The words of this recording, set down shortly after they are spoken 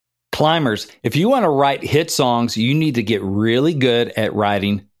Climbers, if you want to write hit songs, you need to get really good at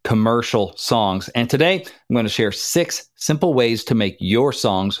writing commercial songs. And today, I'm going to share 6 simple ways to make your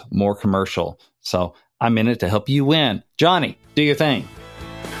songs more commercial. So I'm in it to help you win. Johnny, do your thing.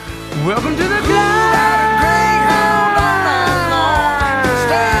 Welcome to the club.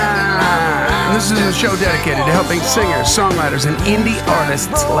 This is a show dedicated to helping singers, songwriters, and indie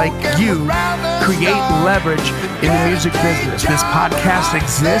artists like you create leverage in the music business. This podcast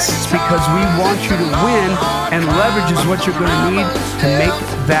exists because we want you to win, and leverage is what you're going to need to make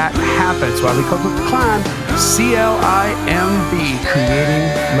that happen. So I call it Climb, CLIMB, creating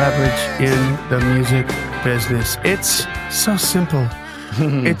leverage in the music business. It's so simple.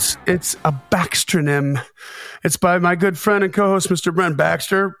 It's a Baxtronym. It's by my good friend and co-host, Mr. Brent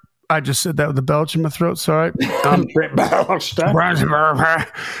Baxter. I just said that with a belch in my throat. Sorry. Brent's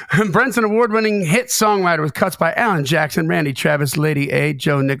an award-winning hit songwriter with cuts by Alan Jackson, Randy Travis, Lady A,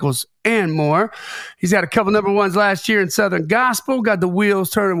 Joe Nichols, and more. He's had a couple number ones last year in Southern Gospel. Got the wheels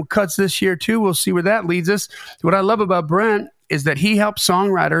turning with cuts this year, too. We'll see where that leads us. What I love about Brent is that he helps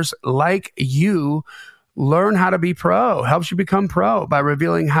songwriters like you learn how to be pro, helps you become pro by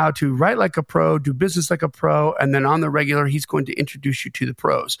revealing how to write like a pro, do business like a pro, and then on the regular, he's going to introduce you to the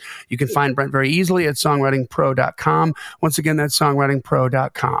pros. You can find Brent very easily at songwritingpro.com. Once again, that's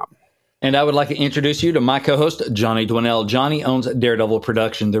songwritingpro.com. And I would like to introduce you to my co-host, Johnny Dwinell. Johnny owns Daredevil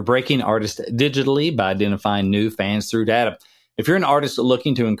Production. They're breaking artists digitally by identifying new fans through data. If you're an artist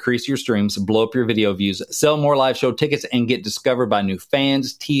looking to increase your streams, blow up your video views, sell more live show tickets, and get discovered by new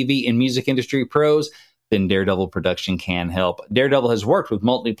fans, TV, and music industry pros, then Daredevil Production can help. Daredevil has worked with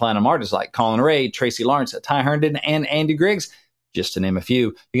multi-platinum artists like Colin Ray, Tracy Lawrence, Ty Herndon, and Andy Griggs, just to name a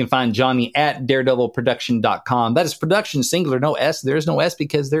few. You can find Johnny at daredevilproduction.com. That is production singular, no S. There is no S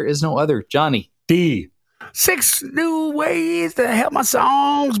because there is no other. Johnny D. 6 new ways to help my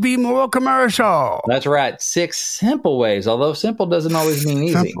songs be more commercial. That's right. 6 simple ways, although simple doesn't always mean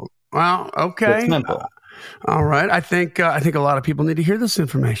easy. Simple. Well, okay. It's simple. All right. I think a lot of people need to hear this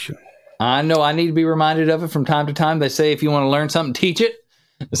information. I know I need to be reminded of it from time to time. They say if you want to learn something, teach it.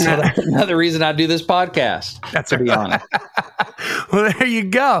 So that's another reason I do this podcast, to be honest. Well, there you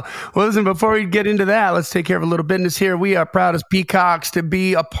go. Well, listen, before we get into that, let's take care of a little business here. We are proud as peacocks to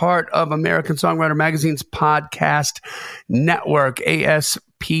be a part of American Songwriter Magazine's podcast network,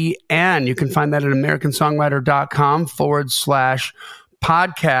 ASPN. You can find that at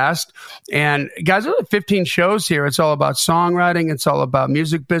americansongwriter.com/podcast. And guys, there are 15 shows here. It's all about songwriting. It's all about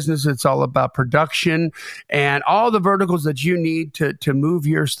music business. It's all about production and all the verticals that you need to move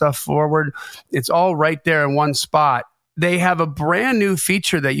your stuff forward. It's all right there in one spot. They have a brand new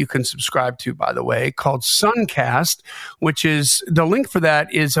feature that you can subscribe to, by the way, called Suncast, which is the link for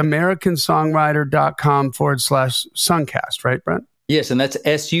that is americansongwriter.com/Suncast, right, Brent? Yes, and that's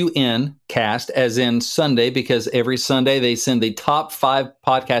SUN cast, as in Sunday, because every Sunday they send the top 5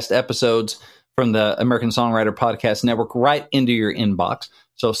 podcast episodes from the American Songwriter Podcast Network right into your inbox.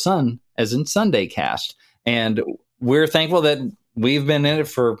 So Sun, as in Sunday cast. And we're thankful that we've been in it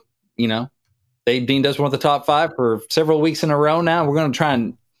for, they deemed us one of the top 5 for several weeks in a row now. We're going to try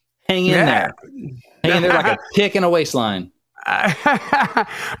and hang in there. Hang in there like a tick in a waistline.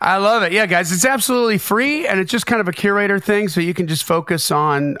 I love it. Yeah, guys, it's absolutely free, and it's just kind of a curator thing, so you can just focus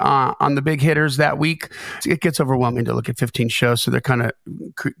on the big hitters that week. It gets overwhelming to look at 15 shows, so they're kind of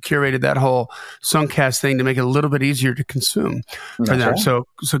curated that whole Songcast thing to make it a little bit easier to consume for them. Right. So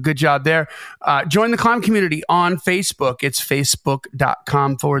good job there. Join the Climb community on Facebook. It's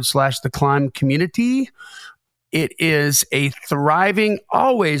facebook.com/the Climb community. It is a thriving,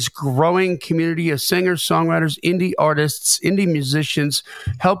 always growing community of singers, songwriters, indie artists, indie musicians,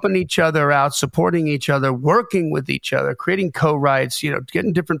 helping each other out, supporting each other, working with each other, creating co-writes,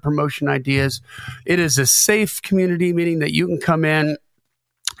 getting different promotion ideas. It is a safe community, meaning that you can come in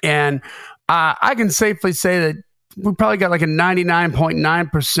and I can safely say that we probably got like a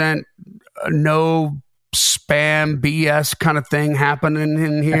 99.9% no spam BS kind of thing happening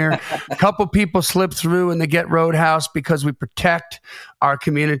in here. A couple people slip through and they get Roadhouse because we protect our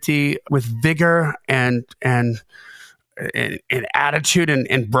community with vigor and attitude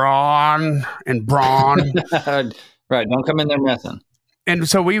and brawn. Right. Don't come in there messing. And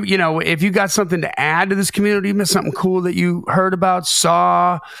so we, if you got something to add to this community, something cool that you heard about,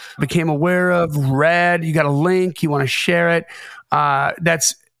 saw, became aware of, read, you got a link, you want to share it,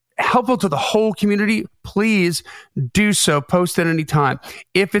 that's helpful to the whole community. please do so. Post at any time.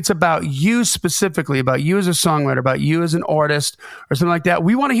 If it's about you specifically, about you as a songwriter, about you as an artist or something like that,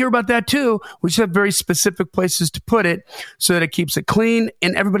 we want to hear about that too. We just have very specific places to put it so that it keeps it clean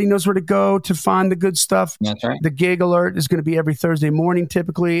and everybody knows where to go to find the good stuff. That's right. The gig alert is going to be every Thursday morning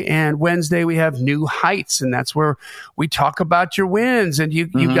typically, and Wednesday we have New Heights, and that's where we talk about your wins. And you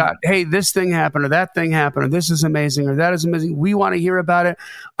got, hey, this thing happened or that thing happened or this is amazing or that is amazing. We want to hear about it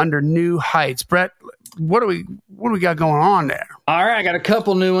under New Heights. Brett, what do we got going on there? All right, I got a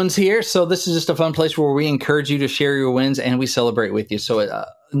couple new ones here. So this is just a fun place where we encourage you to share your wins and we celebrate with you. So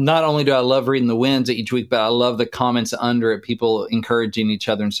not only do I love reading the wins each week, but I love the comments under it, people encouraging each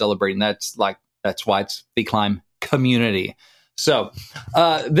other and celebrating. That's why it's the Climb community. So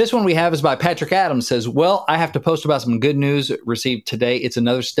this one we have is by Patrick Adams. Says, well, I have to post about some good news received today. It's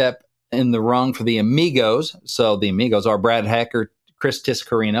another step in the rung for the Amigos. So the Amigos are Brad Hacker, Chris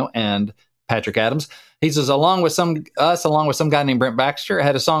Tiscarino, and Patrick Adams. He says, along with some guy named Brent Baxter, I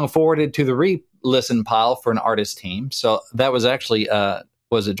had a song forwarded to the re-listen pile for an artist team. So that was actually,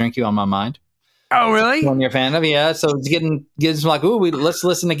 was it Drink You on My Mind? Oh, really? One you're a fan of, yeah. So it's getting like, ooh, let's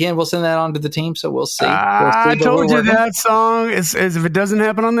listen again. We'll send that on to the team. So we'll see. I told you that song is if it doesn't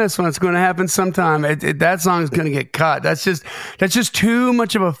happen on this one, it's going to happen sometime. That song is going to get cut. That's just too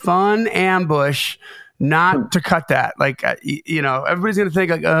much of a fun ambush not to cut that. Like, everybody's going to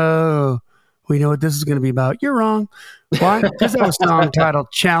think like, oh, we know what this is going to be about. You're wrong. Why? Because that was a song titled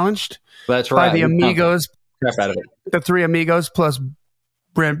Challenged. That's right. By the Amigos. Crap out of it. The three Amigos plus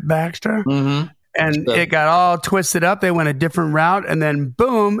Brent Baxter. Mm-hmm. And it got all twisted up. They went a different route, and then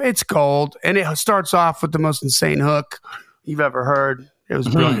boom, it's gold. And it starts off with the most insane hook you've ever heard. It was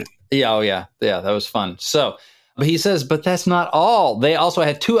brilliant. Yeah, that was fun. So, but he says, but that's not all. They also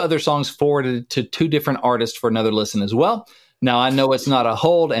had two other songs forwarded to two different artists for another listen as well. Now, I know it's not a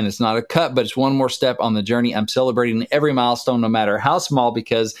hold and it's not a cut, but it's one more step on the journey. I'm celebrating every milestone, no matter how small,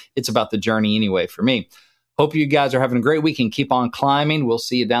 because it's about the journey anyway for me. Hope you guys are having a great week and keep on climbing. We'll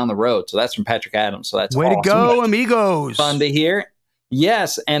see you down the road. So that's from Patrick Adams. So that's way awesome. To go, Amigos. Fun to hear.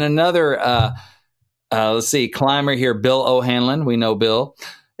 Yes. And another, climber here, Bill O'Hanlon. We know Bill.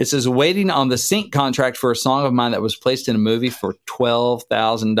 It says, waiting on the sync contract for a song of mine that was placed in a movie for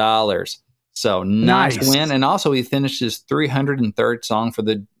 $12,000. So nice win. And also he finished his 303rd song for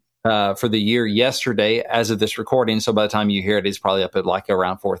the year yesterday as of this recording. So by the time you hear it, he's probably up at like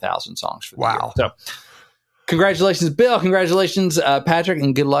around 4,000 songs for the year. So congratulations, Bill. Congratulations, Patrick,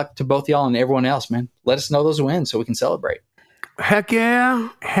 and good luck to both y'all and everyone else, man. Let us know those wins so we can celebrate. Heck yeah.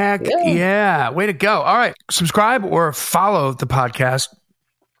 Way to go. All right. Subscribe or follow the podcast.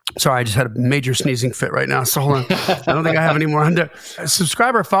 Sorry, I just had a major sneezing fit right now. So hold on. I don't think I have any more under.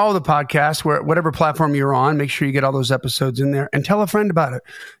 Subscribe or follow the podcast, whatever platform you're on. Make sure you get all those episodes in there and tell a friend about it.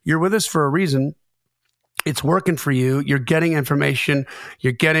 You're with us for a reason. It's working for you. You're getting information.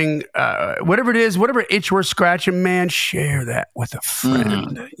 You're getting whatever it is, whatever itch we're scratching, man, share that with a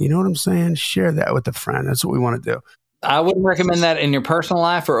friend. You know what I'm saying? Share that with a friend. That's what we want to do. I wouldn't recommend that in your personal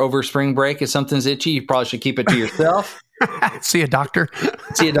life or over spring break. If something's itchy, you probably should keep it to yourself. See a doctor.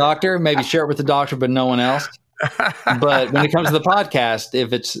 Maybe share it with the doctor, but no one else. But when it comes to the podcast,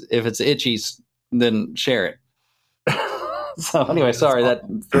 if it's itchy, then share it. So anyway, sorry that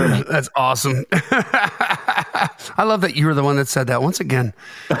threw me. That's awesome. I love that you were the one that said that once again.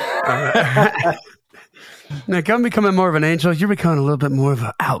 Nick, I'm becoming more of an angel. You're becoming a little bit more of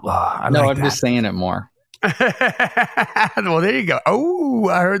an outlaw. I'm just saying it more. Well, there you go. Oh,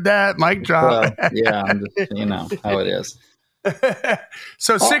 I heard that. Mic drop. Well, yeah, I'm just, how it is.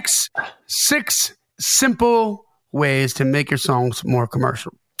 So six simple ways to make your songs more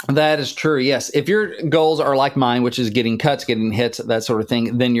commercial. That is true. Yes. If your goals are like mine, which is getting cuts, getting hits, that sort of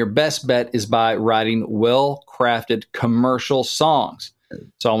thing, then your best bet is by writing well-crafted commercial songs.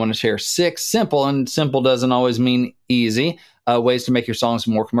 So I want to share 6 simple, and simple doesn't always mean easy, ways to make your songs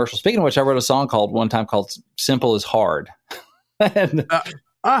more commercial. Speaking of which, I wrote a song one time called Simple is Hard. And,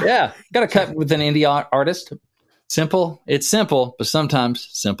 yeah, got to cut with an indie artist. It's simple, but sometimes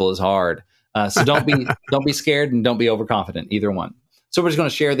simple is hard. So don't be scared and don't be overconfident, either one. So we're just going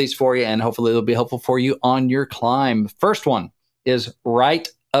to share these for you, and hopefully it'll be helpful for you on your climb. First one is write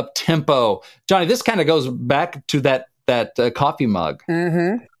up tempo. Johnny, this kind of goes back to that coffee mug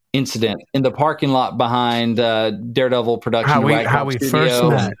incident in the parking lot behind Daredevil Production. How we first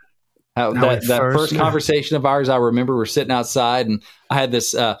met. That first conversation of ours, I remember we're sitting outside, and I had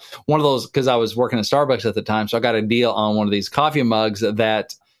this one of those, because I was working at Starbucks at the time, so I got a deal on one of these coffee mugs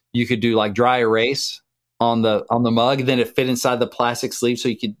that you could do like dry erase on the mug. Then it fit inside the plastic sleeve, so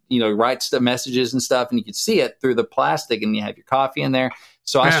you could write messages and stuff, and you could see it through the plastic, and you have your coffee in there.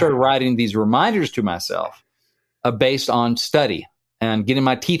 So I started writing these reminders to myself based on study and getting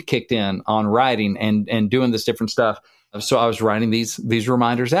my teeth kicked in on writing and doing this different stuff. So I was writing these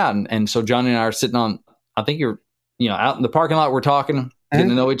reminders out. And so Johnny and I are sitting on, I think you're, out in the parking lot, we're talking, getting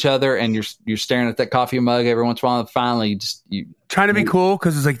to know each other, and you're staring at that coffee mug every once in a while. And finally, you trying to be cool,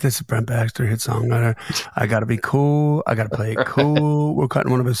 because it's like, this is Brent Baxter, hit songwriter. I got to be cool. I got to play it cool. We're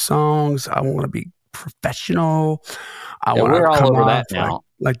cutting one of his songs. I want to be professional. We're all over that now.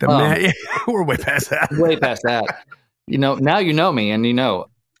 Like the man. We're way past that. Way past that. Now you know me, and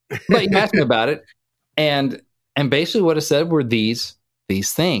but you asked me about it, and basically what I said were these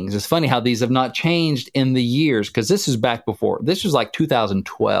things. It's funny how these have not changed in the years, because this is back before. This was like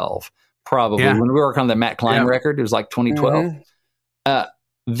 2012, probably, when we worked on the Matt Klein record. It was like 2012.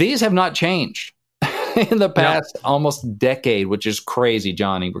 These have not changed in the past almost decade, which is crazy,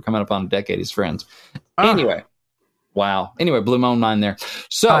 Johnny. We're coming up on a decade as friends. Anyway, wow. Anyway, blew my own mind there.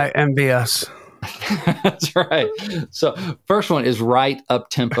 So MBS. That's right. So first one is write up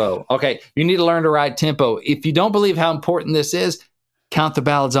tempo. Okay, you need to learn to write tempo. If you don't believe how important this is, count the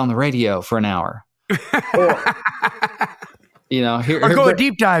ballads on the radio for an hour. Or, go a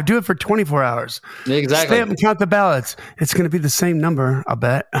deep dive. Do it for 24 hours. Exactly. Stay up and count the ballads. It's going to be the same number, I'll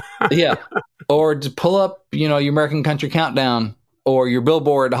bet. Yeah. Or just pull up, your American Country Countdown, or your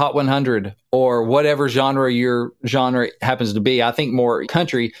Billboard Hot 100, or whatever your genre happens to be. I think more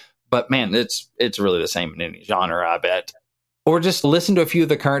country, but man, it's really the same in any genre, I bet. Or just listen to a few of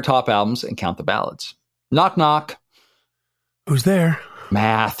the current top albums and count the ballads. Knock, knock. Who's there?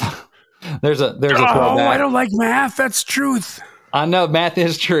 Math. There's a I don't like Math. That's truth. I know Math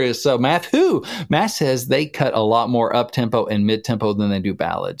is true. So Math says they cut a lot more up tempo and mid tempo than they do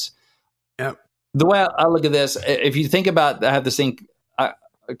ballads. Yep. The way I look at this, if you think about, I have this thing kind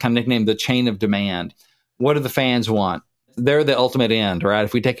of nicknamed the chain of demand. What do the fans want? They're the ultimate end, right?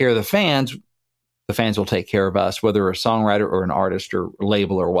 If we take care of the fans will take care of us, whether we're a songwriter or an artist or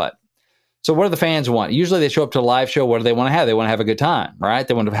label or what. So what do the fans want? Usually they show up to a live show. What do they want to have? They want to have a good time, right?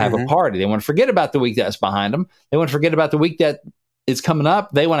 They want to have a party. They want to forget about the week that's behind them. They want to forget about the week that is coming up.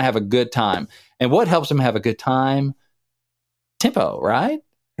 They want to have a good time. And what helps them have a good time? Tempo, right?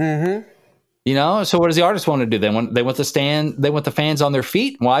 Mm-hmm. So what does the artist want to do? They want the fans on their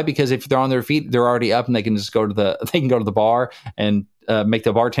feet. Why? Because if they're on their feet, they're already up, and they can just go to the bar and make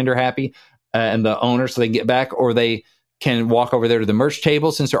the bartender happy and the owner, so they can get back, or they can walk over there to the merch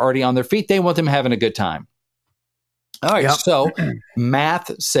table. Since they're already on their feet, they want them having a good time. All right. Yep. So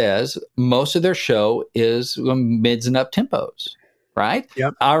Math says most of their show is mids and up tempos, right?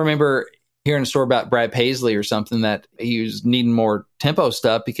 Yep. I remember hearing a story about Brad Paisley or something, that he was needing more tempo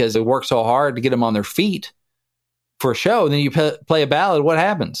stuff because they worked so hard to get them on their feet for a show. And then you play a ballad. What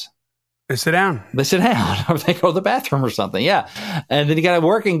happens? They sit down. Or they go to the bathroom or something. Yeah. And then you got to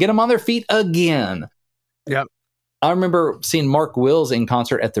work and get them on their feet again. Yep. I remember seeing Mark Wills in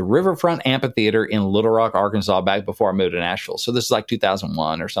concert at the Riverfront Amphitheater in Little Rock, Arkansas, back before I moved to Nashville. So this is like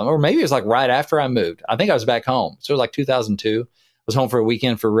 2001 or something, or maybe it was like right after I moved. I think I was back home. So it was like 2002. I was home for a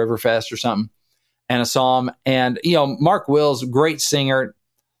weekend for Riverfest or something, and I saw him. And, Mark Wills, great singer,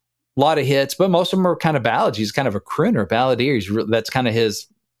 a lot of hits, but most of them are kind of ballads. He's kind of a crooner, balladeer. That's kind of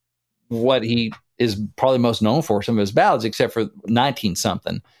what he is probably most known for, some of his ballads, except for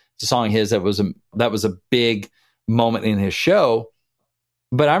 19-something. It's a song of his that was a big moment in his show.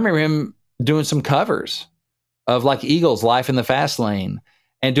 But I remember him doing some covers of like Eagles' Life in the Fast Lane,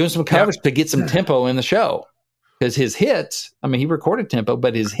 and doing some covers to get some tempo in the show. Because his hits, he recorded tempo,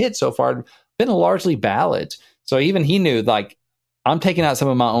 but his hits so far have been largely ballads. So even he knew, like, I'm taking out some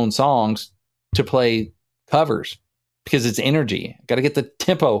of my own songs to play covers because it's energy. Got to get the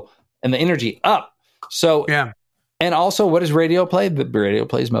tempo and the energy up. So, and also, what does radio play? The radio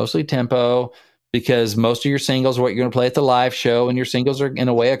plays mostly tempo, because most of your singles are what you're going to play at the live show, and your singles are, in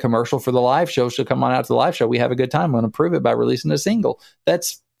a way, a commercial for the live show. So come on out to the live show. We have a good time. I'm going to prove it by releasing a single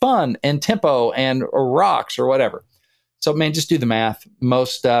that's fun and tempo and or rocks or whatever. So, man, just do the math.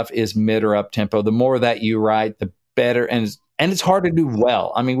 Most stuff is mid or up tempo. The more that you write, the better. And it's hard to do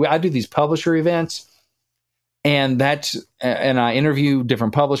well. I do these publisher events, and I interview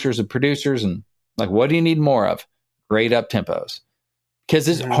different publishers and producers, and like, what do you need more of? Great up tempos, because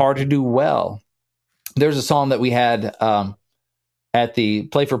it's hard to do well. There's a song that we had at the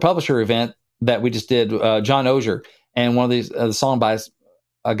Play for Publisher event that we just did, John Ozier, and one of these, the song by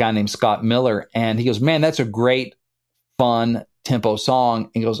a guy named Scott Miller. And he goes, man, that's a great, fun tempo song.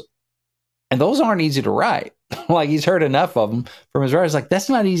 And he goes, and those aren't easy to write. Like, he's heard enough of them from his writers. Like, that's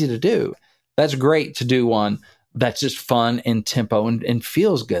not easy to do. That's great to do one that's just fun and tempo and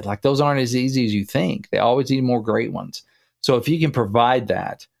feels good. Like, those aren't as easy as you think. They always need more great ones. So if you can provide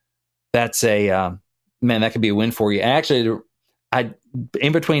that, that's a man, that could be a win for you. And actually,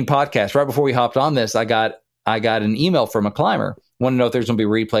 in between podcasts, right before we hopped on this, I got an email from a climber. Want to know if there's going to be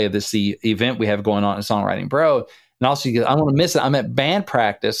a replay of this event we have going on at Songwriting Bro. And also, I want to miss it. I'm at band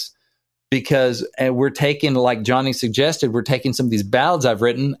practice because we're taking, like Johnny suggested, we're taking some of these ballads I've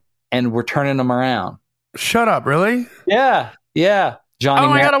written and we're turning them around. Shut up, really? Yeah. Johnny. Oh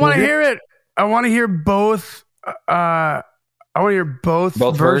my God, I want to hear it. I want to hear both. I want to hear both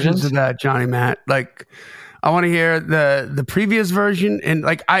versions of that, Johnny Matt. Like, I want to hear the previous version and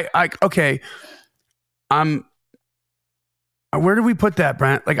like okay. Where do we put that,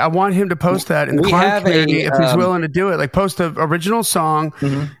 Brent? Like, I want him to post that in the climb community if he's willing to do it. Like, post the original song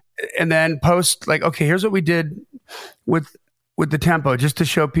and then post like, okay, here's what we did with the tempo, just to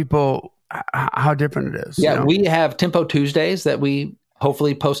show people how different it is. Yeah, you know? We have Tempo Tuesdays that we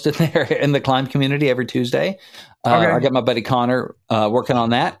hopefully posted there in the climb community every Tuesday. I got my buddy Connor working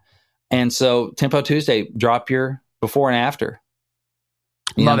on that. And so Tempo Tuesday, drop your before and after.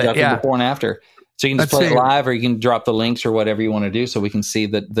 Love it, yeah. Before and after. So you can just play it live, or you can drop the links or whatever you want to do, so we can see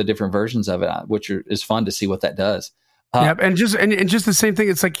the different versions of it, which is fun to see what that does. And just the same thing.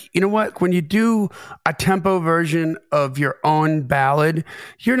 It's like, you know what? When you do a tempo version of your own ballad,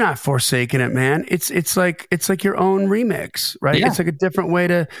 you're not forsaking it, man. It's like your own remix, right? Yeah. It's like a different way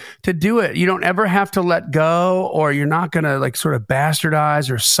to do it. You don't ever have to let go, or you're not going to like sort of bastardize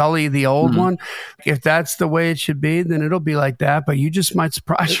or sully the old one. If that's the way it should be, then it'll be like that. But you just might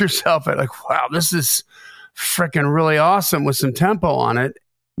surprise yourself at like, wow, this is freaking really awesome with some tempo on it.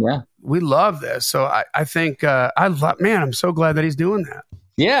 Yeah. We love this. So I think, I'm so glad that he's doing that.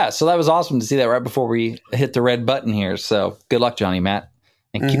 Yeah. So that was awesome to see that right before we hit the red button here. So good luck, Johnny Matt,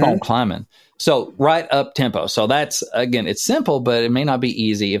 and keep on climbing. So right up tempo. So that's, again, it's simple, but it may not be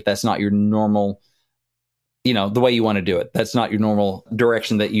easy if that's not your normal, the way you want to do it. That's not your normal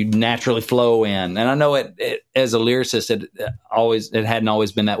direction that you naturally flow in. And I know it as a lyricist, it hadn't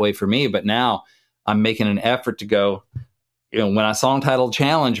always been that way for me, but now I'm making an effort to go, when I song title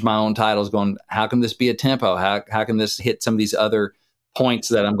challenge my own titles, going, how can this be a tempo? How can this hit some of these other points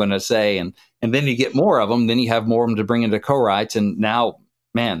that I'm going to say? And then you get more of them. Then you have more of them to bring into co-writes. And now,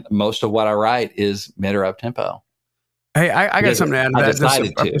 man, most of what I write is mid or up tempo. Hey, I got something to add to that. This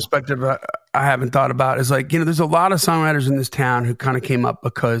is a perspective I haven't thought about. Is like, there's a lot of songwriters in this town who kind of came up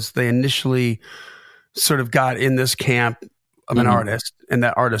because they initially sort of got in this camp of an artist, and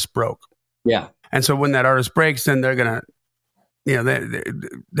that artist broke. Yeah. And so when that artist breaks, then they're going to, they're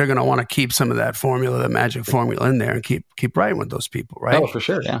going to want to keep some of that formula, the magic formula in there, and keep writing with those people, right? Oh, for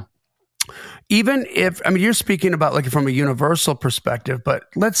sure, yeah. Even if, you're speaking about like from a universal perspective, but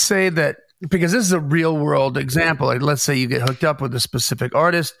let's say that, because this is a real world example, like let's say you get hooked up with a specific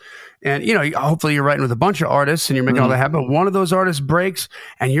artist, and hopefully you're writing with a bunch of artists and you're making all that happen. But one of those artists breaks,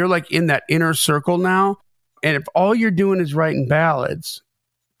 and you're like in that inner circle now, and if all you're doing is writing ballads,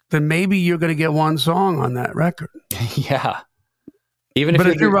 then maybe you're going to get one song on that record. Yeah.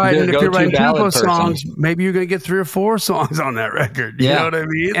 If you're writing tempo songs, maybe you're going to get 3 or 4 songs on that record. You know what I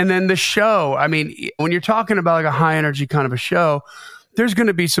mean? And then the show, when you're talking about like a high energy kind of a show, there's going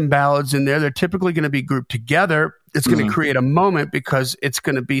to be some ballads in there. They're typically going to be grouped together. It's going to create a moment because it's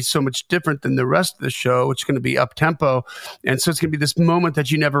going to be so much different than the rest of the show. It's going to be up tempo. And so it's going to be this moment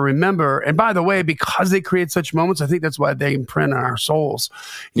that you never remember. And by the way, because they create such moments, I think that's why they imprint on our souls.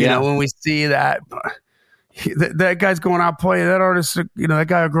 You know, when we see that, that guy's going out playing, that artist, that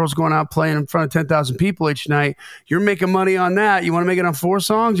guy or girl's going out playing in front of 10,000 people each night. You're making money on that. You want to make it on 4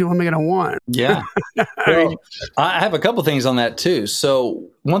 songs? You want to make it on 1? Yeah. Well, I have a couple things on that too. So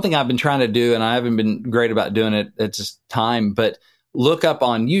one thing I've been trying to do, and I haven't been great about doing it, it's just time, but look up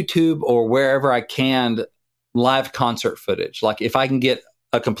on YouTube or wherever I can live concert footage. Like if I can get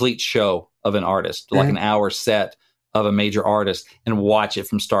a complete show of an artist, like an hour set of a major artist, and watch it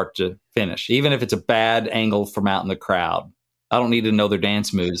from start to finish, even if it's a bad angle from out in the crowd. I don't need to know their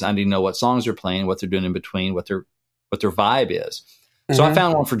dance moves. I need to know what songs they're playing, what they're doing in between, what their vibe is. So I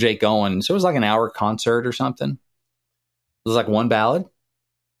found one for Jake Owen. So it was like an hour concert or something. It was like one ballad.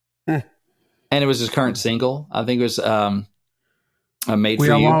 And it was his current single. I think it was Made For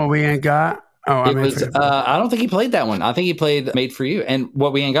You. We Want What We Ain't Got. Oh, it was, I don't think he played that one. I think he played Made For You. And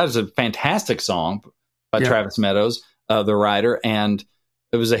What We Ain't Got is a fantastic song by Travis Meadows, the writer, and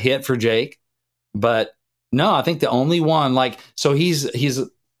it was a hit for Jake. But no, I think the only one, so he's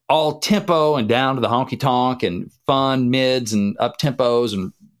all tempo and down to the honky tonk and fun mids and up tempos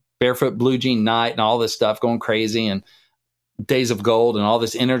and Barefoot Blue Jean Night and all this stuff going crazy and Days of Gold and all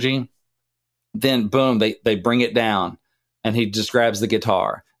this energy. Then boom, they bring it down, and he just grabs the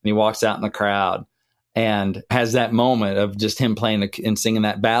guitar and he walks out in the crowd. and has that moment of just him playing and singing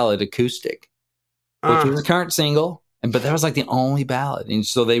that ballad acoustic, which was a current single, but that was like the only ballad. And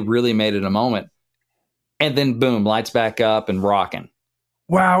so they really made it a moment. And then boom, lights back up and rocking.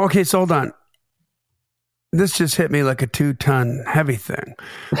 Wow. Okay, so hold on. This just hit me like a 2-ton heavy thing.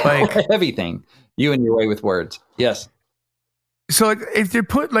 Like heavy thing. You and your way with words. Yes. So like, if they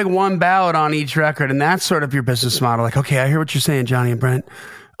put like one ballad on each record, and that's sort of your business model, like, okay, I hear what you're saying, Johnny and Brent,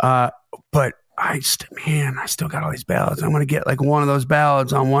 but I still got all these ballads. I'm going to get like one of those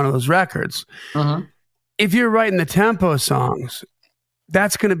ballads on one of those records. Uh-huh. If you're writing the tempo songs,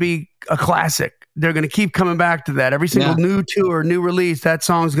 that's going to be a classic. They're going to keep coming back to that. Every single new tour, new release, that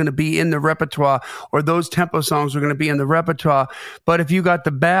song's going to be in the repertoire, or those tempo songs are going to be in the repertoire. But if you got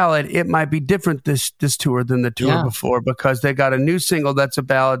the ballad, it might be different this tour than the tour before, because they got a new single that's a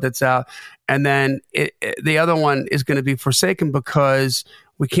ballad that's out. And then the other one is going to be forsaken because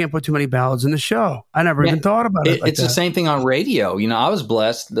we can't put too many ballads in the show. I never even thought about it. It's the same thing on radio. You know, I was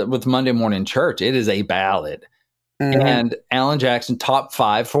blessed with Monday Morning Church. It is a ballad. Mm-hmm. And Alan Jackson, top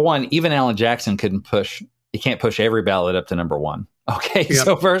 5. For one, even Alan Jackson can't push every ballad up to number 1. Okay,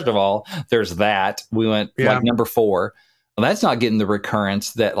 so first of all, there's that. We went like number 4. Well, that's not getting the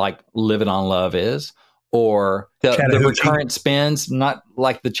recurrence that like Living on Love is, or the recurrent spins, not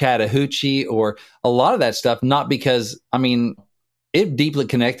like the Chattahoochee, or a lot of that stuff. Not because, I mean, it deeply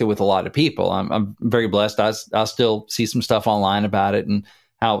connected with a lot of people. I'm very blessed. I still see some stuff online about it, and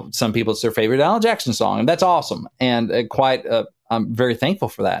how some people, it's their favorite Alan Jackson song. And that's awesome. And I'm very thankful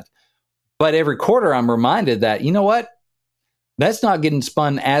for that. But every quarter, I'm reminded that, you know what? That's not getting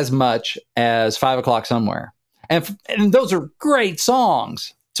spun as much as 5 O'Clock Somewhere. And those are great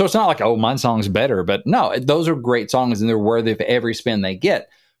songs. So it's not like, oh, my song's better. But no, those are great songs, and they're worthy of every spin they get.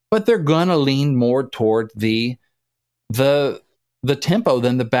 But they're going to lean more toward the tempo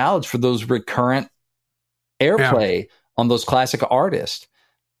than the ballads for those recurrent airplay on those classic artists.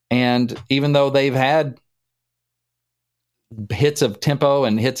 And even though they've had hits of tempo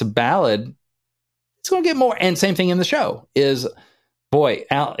and hits of ballad, it's going to get more. And same thing in the show is, boy,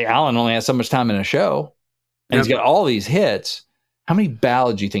 Alan only has so much time in a show, and he's got all these hits. How many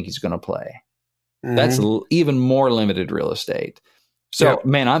ballads do you think he's going to play? Mm-hmm. That's even more limited real estate. So,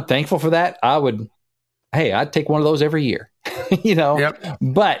 man, I'm thankful for that. I'd take one of those every year, you know.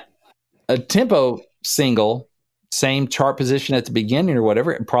 But a tempo single, same chart position at the beginning or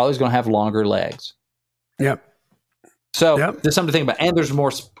whatever, it probably is going to have longer legs. So there's something to think about, and there's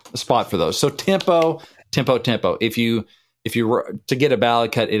more spot for those. So tempo. If you to get a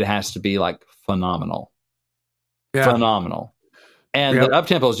ballad cut, it has to be like phenomenal, phenomenal, and the up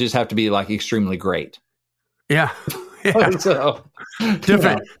tempos just have to be like extremely great. So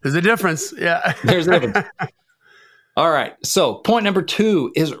different. There's a difference. There's a difference. All right. So point number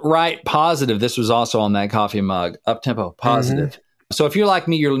 2 is write positive. This was also on that coffee mug. Up tempo, positive. Mm-hmm. So if you're like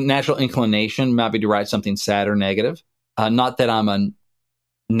me, your natural inclination might be to write something sad or negative. Not that I'm a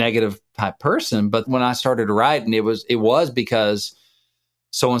negative type person, but when I started writing, it was because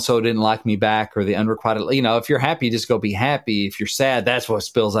so-and-so didn't like me back, or the unrequited, you know, if you're happy, just go be happy. If you're sad, that's what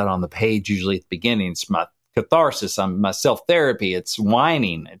spills out on the page, usually at the beginning. It's my catharsis, my self-therapy, it's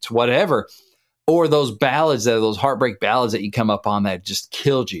whining, it's whatever. Or those ballads, those heartbreak ballads that you come up on that just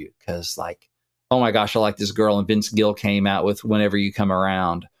killed you because, like, oh my gosh, I like this girl, and Vince Gill came out with Whenever You Come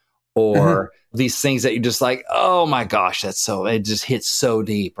Around. Or these things that you're just like, oh my gosh, it just hits so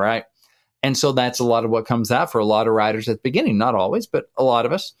deep, right? And so that's a lot of what comes out for a lot of writers at the beginning. Not always, but a lot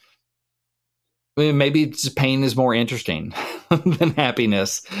of us. I mean, maybe pain is more interesting than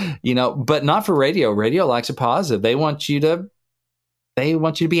happiness, you know, but not for radio. Radio likes a positive. They want you to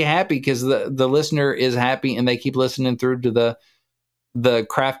be happy because the listener is happy, and they keep listening through to the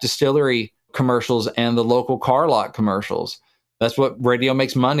craft distillery commercials and the local car lot commercials. That's what radio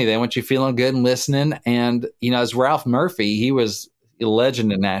makes money. They want you feeling good and listening. And, you know, as Ralph Murphy, he was a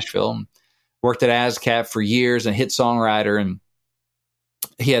legend in Nashville, worked at ASCAP for years, and hit songwriter. And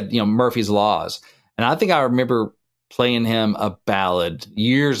he had, you know, Murphy's Laws. And I think I remember playing him a ballad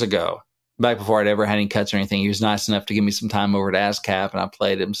years ago, back before I'd ever had any cuts or anything. He was nice enough to give me some time over at ASCAP, and I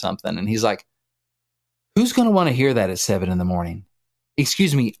played him something. And he's like, who's going to want to hear that at 7 a.m?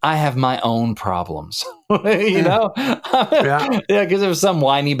 Excuse me, I have my own problems, you know? Because it was some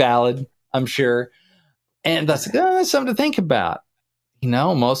whiny ballad, I'm sure. And that's something to think about. You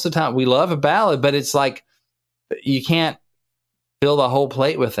know, most of the time we love a ballad, but it's like you can't fill the whole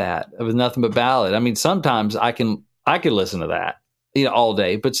plate with that. It was nothing but ballad. I mean, sometimes I could listen to that, you know, all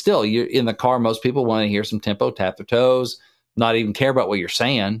day, but still, you're in the car. Most people want to hear some tempo, tap their toes, not even care about what you're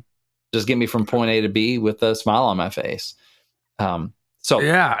saying. Just get me from point A to B with a smile on my face.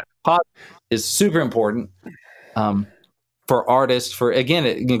 Positive is super important for artists. For again,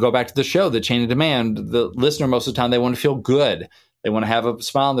 you can go back to the show, the chain of demand. The listener, most of the time, they want to feel good. They want to have a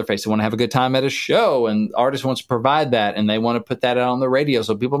smile on their face. They want to have a good time at a show, and artists wants to provide that, and they want to put that out on the radio,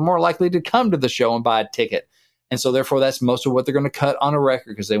 so people are more likely to come to the show and buy a ticket. And so, therefore, that's most of what they're going to cut on a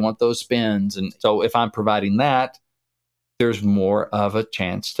record because they want those spins. And so, if I'm providing that, there's more of a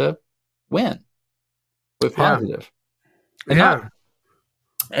chance to win with positive. Yeah.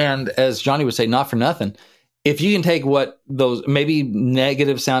 And as Johnny would say, not for nothing. If you can take what those maybe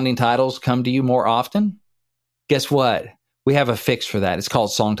negative sounding titles come to you more often, guess what? We have a fix for that. It's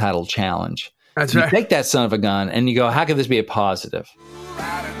called Song Title Challenge. That's You right. take that son of a gun and you go, how could this be a positive?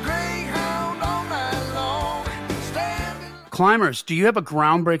 Climbers, do you have a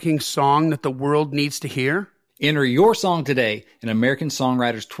groundbreaking song that the world needs to hear? Enter your song today in American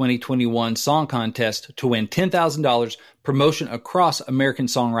Songwriters 2021 Song Contest to win $10,000, promotion across American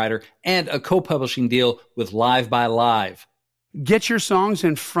Songwriter, and a co-publishing deal with Live by Live. Get your songs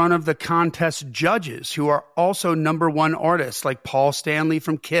in front of the contest judges who are also #1 artists like Paul Stanley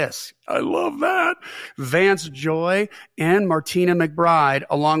from Kiss. I love that. Vance Joy and Martina McBride,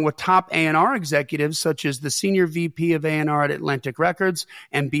 along with top A&R executives such as the Senior VP of A&R at Atlantic Records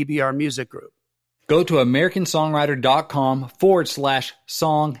and BBR Music Group. Go to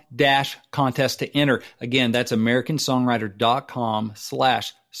americansongwriter.com/song-contest to enter. Again, that's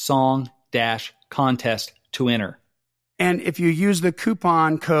americansongwriter.com/song-contest to enter. And if you use the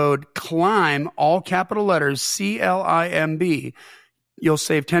coupon code CLIMB, all capital letters, CLIMB, you'll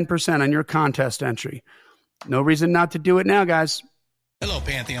save 10% on your contest entry. No reason not to do it now, guys. Hello,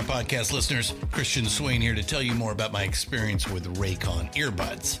 Pantheon Podcast listeners. Christian Swain here to tell you more about my experience with Raycon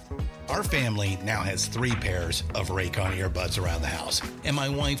earbuds. Our family now has 3 pairs of Raycon earbuds around the house, and my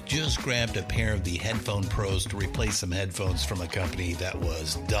wife just grabbed a pair of the Headphone Pros to replace some headphones from a company that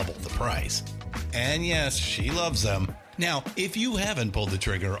was double the price. And yes, she loves them. Now, if you haven't pulled the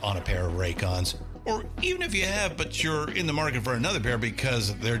trigger on a pair of Raycons, or even if you have, but you're in the market for another pair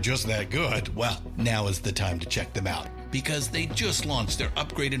because they're just that good, well, now is the time to check them out, because they just launched their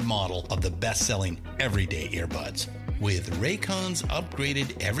upgraded model of the best-selling everyday earbuds. With Raycon's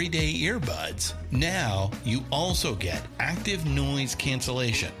upgraded everyday earbuds, now you also get active noise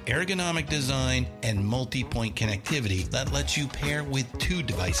cancellation, ergonomic design, and multi-point connectivity that lets you pair with 2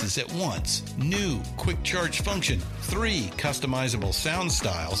 devices at once. New quick charge function, 3 customizable sound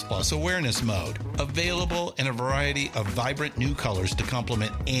styles, plus awareness mode. Available in a variety of vibrant new colors to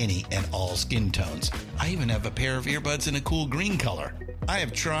complement any and all skin tones. I even have a pair of earbuds in a cool green color. I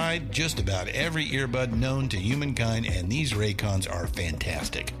have tried just about every earbud known to humankind, and these Raycons are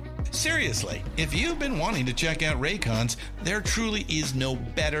fantastic. Seriously, if you've been wanting to check out Raycons, there truly is no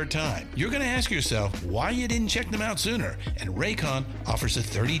better time. You're going to ask yourself why you didn't check them out sooner, and Raycon offers a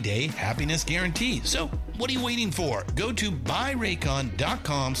 30-day happiness guarantee. So what are you waiting for? Go to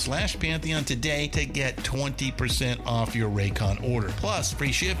buyraycon.com/Pantheon today to get 20% off your Raycon order, plus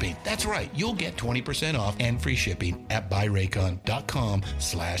free shipping. That's right, you'll get 20% off and free shipping at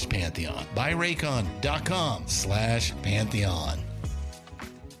buyraycon.com/Pantheon. buyraycon.com/Pantheon.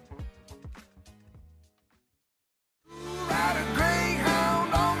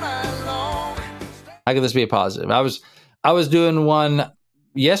 How could this be a positive? I was doing one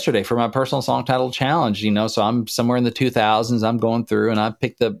yesterday for my personal song title challenge, so I'm somewhere in the 2000s. I'm going through and I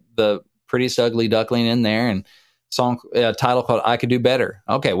picked the Prettiest Ugly Duckling in there and song title called I Could Do Better.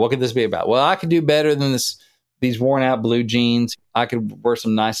 Okay, what could this be about? Well, I could do better than these worn out blue jeans. I could wear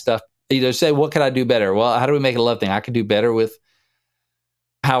some nice stuff. Say, what could I do better? Well, how do we make it a love thing? I could do better with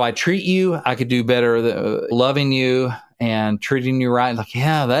how I treat you. I could do better loving you and treating you right. Like,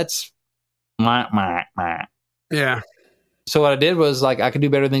 yeah, that's my. Yeah. So what I did was I could do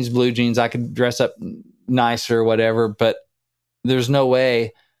better than these blue jeans. I could dress up nicer, whatever, but there's no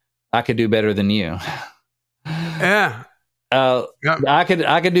way I could do better than you. Yeah. I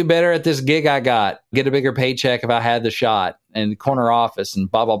could do better at this gig I got, get a bigger paycheck if I had the shot and corner office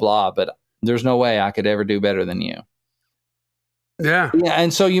and blah, blah, blah. But there's no way I could ever do better than you. Yeah. Yeah.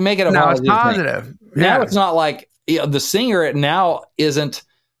 And so you make it a now it's positive. positive. Now it's not like the singer now isn't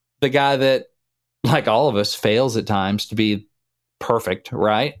the guy that, like all of us, fails at times to be perfect,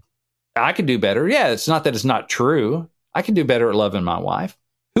 right? I could do better. Yeah, it's not that it's not true. I can do better at loving my wife.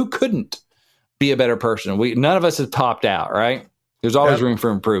 Who couldn't be a better person? None of us have topped out, right? There's always room for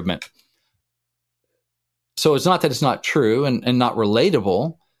improvement. So it's not that it's not true and not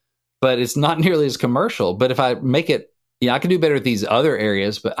relatable, but it's not nearly as commercial. But if I make it, I could do better at these other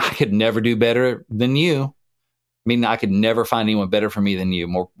areas, but I could never do better than you. I mean, I could never find anyone better for me than you,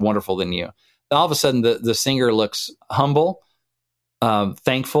 more wonderful than you. All of a sudden, the singer looks humble,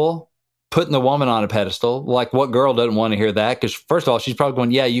 thankful, putting the woman on a pedestal. Like, what girl doesn't want to hear that? Because first of all, she's probably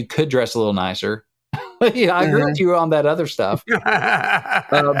going, yeah, you could dress a little nicer. Yeah, I agree with you on that other stuff.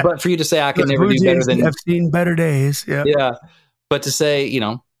 But for you to say, I can never do better than... I've seen better days. Yep. Yeah. But to say,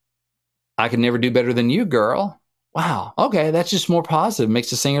 I can never do better than you, girl. Wow. Okay. That's just more positive. Makes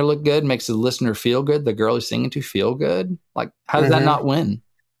the singer look good. Makes the listener feel good. The girl who's singing to feel good. Like, how does that not win?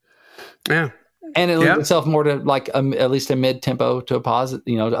 Yeah. And it lends itself more to like at least a mid-tempo to a positive,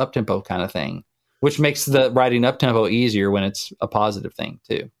 to up-tempo kind of thing, which makes the writing up-tempo easier when it's a positive thing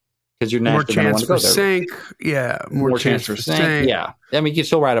too. Because you're naturally going to want to go there. Sync. Yeah. More chance for sync. Yeah. I mean, you can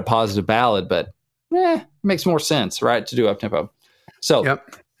still write a positive ballad, but it makes more sense, right, to do up-tempo. So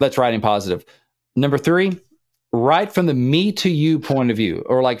that's writing positive. Number 3, write from the me to you point of view,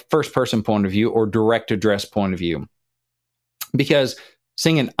 or like first person point of view, or direct address point of view. Because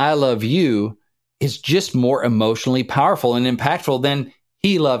singing I love you is just more emotionally powerful and impactful than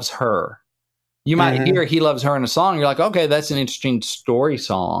he loves her. You might hear he loves her in a song. You're like, okay, that's an interesting story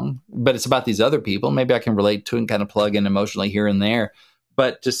song, but it's about these other people. Maybe I can relate to it and kind of plug in emotionally here and there.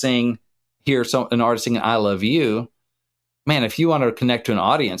 But to sing, hear an artist singing I love you, man, if you want to connect to an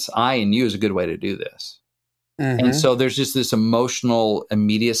audience, I and you is a good way to do this. And so there's just this emotional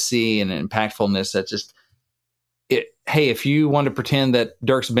immediacy and impactfulness that just, hey, if you want to pretend that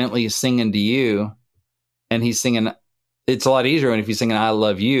Dierks Bentley is singing to you and he's singing, it's a lot easier when if he's singing I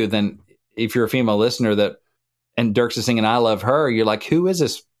love you than if you're a female listener and Dierks is singing I love her, you're like, who is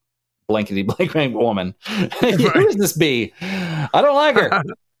this blankety blank woman? Who is this bee? I don't like her.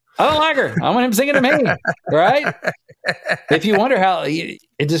 I want him singing to me. Right? If you wonder how,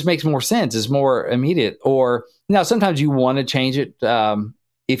 it just makes more sense. It's more immediate. Or now sometimes you want to change it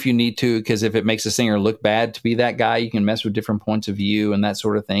if you need to, because if it makes the singer look bad to be that guy, you can mess with different points of view and that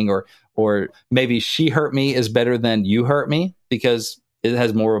sort of thing. Or maybe she hurt me is better than you hurt me because it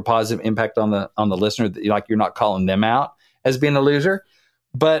has more of a positive impact on the listener. Like you're not calling them out as being a loser.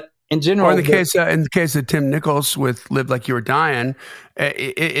 But in general, or in the case of Tim Nichols with "Live Like You Were Dying,"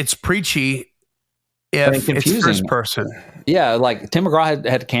 it's preachy if it's first person. Yeah, like Tim McGraw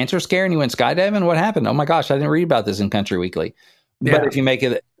had a cancer scare and he went skydiving. What happened? Oh my gosh, I didn't read about this in Country Weekly. But if you make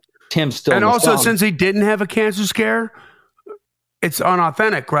it, Tim still, and also since he didn't have a cancer scare, it's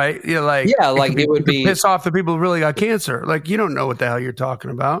unauthentic, right? It would be piss off the people who really got cancer. Like, you don't know what the hell you're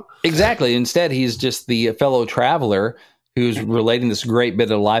talking about. Exactly. Instead, he's just the fellow traveler who's relating this great bit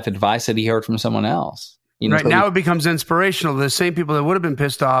of life advice that he heard from someone else. Right now, it becomes inspirational. The same people that would have been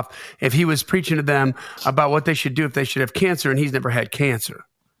pissed off if he was preaching to them about what they should do if they should have cancer, and he's never had cancer.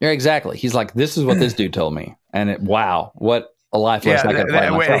 Yeah, exactly. He's like, this is what this dude told me, and wow, what a life lesson I could apply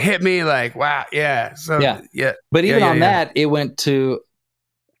to myself. It hit me like, wow, yeah. So yeah. But even on that, it went to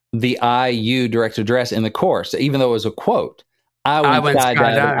the IU direct address in the chorus, even though it was a quote. I went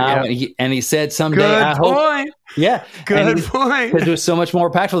skydiving. And he said someday, good I point. hope. Yeah. Good point. Because it was so much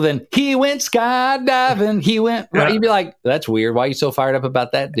more impactful than he went skydiving. He went, You'd be like, that's weird. Why are you so fired up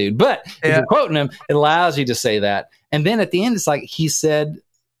about that dude? But if you're quoting him, it allows you to say that. And then at the end, it's like he said,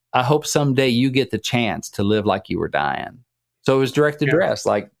 I hope someday you get the chance to live like you were dying. So it was direct address,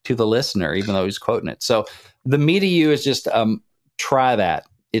 like to the listener, even though he's quoting it. So the me to you is just try that.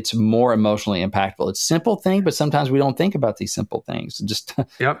 It's more emotionally impactful. It's a simple thing, but sometimes we don't think about these simple things. Just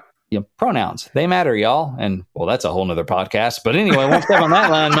pronouns, they matter, y'all. And well, that's a whole nother podcast. But anyway, one step on that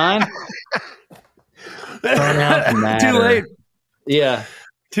landmine. Pronouns matter. Too late. Yeah,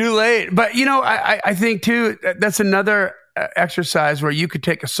 too late. But I think too that's another exercise where you could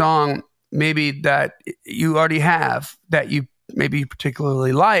take a song maybe that you already have that you maybe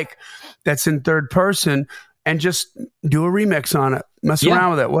particularly like that's in third person and just do a remix on it. Mess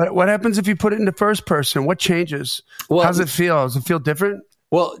around with it. What happens if you put it into first person? What changes? How does it feel? Does it feel different?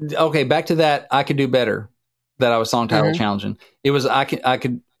 Well, okay, back to that I Could Do Better that I was song title challenging. It was I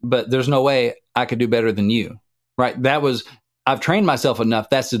could, but there's no way I could do better than you. Right? That was, I've trained myself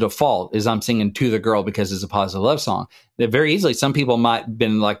enough. That's the default is I'm singing to the girl because it's a positive love song. That very easily some people might have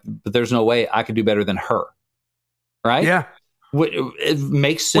been like, but there's no way I could do better than her. Right? Yeah. It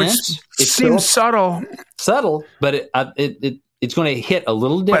makes sense. It seems subtle, but it's going to hit a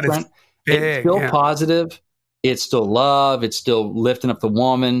little different. It's still positive. It's still love. It's still lifting up the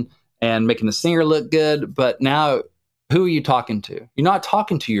woman and making the singer look good. But now, who are you talking to? You're not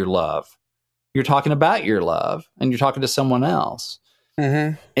talking to your love. You're talking about your love, and you're talking to someone else.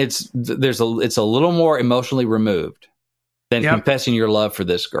 Mm-hmm. It's a little more emotionally removed than confessing your love for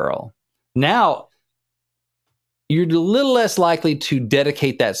this girl. Now, you're a little less likely to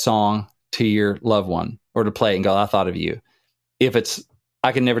dedicate that song to your loved one or to play it and go, I thought of you. If it's,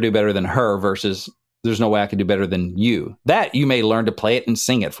 I can never do better than her versus there's no way I could do better than you. That you may learn to play it and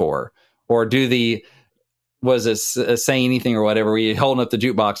sing it for, or do the, was it Say Anything or whatever, where you're holding up the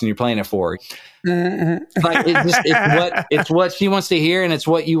jukebox and you're playing it for. Like it's what she wants to hear, and it's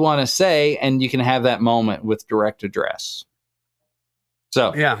what you want to say, and you can have that moment with direct address.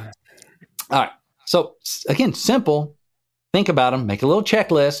 So, yeah. All right. So again, simple. Think about them. Make a little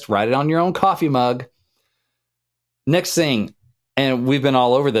checklist. Write it on your own coffee mug. Next thing, and we've been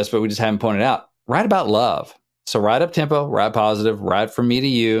all over this, but we just haven't pointed out. Write about love. So write up tempo. Write positive. Write from me to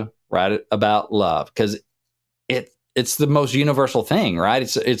you. Write it about love, because it's the most universal thing, right?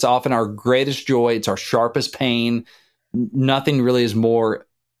 It's often our greatest joy. It's our sharpest pain. Nothing really is more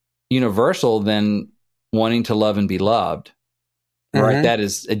universal than wanting to love and be loved. Right. That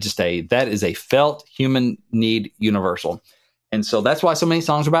is a felt human need, universal. And so that's why so many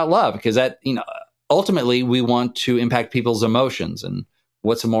songs are about love, because that, ultimately we want to impact people's emotions, and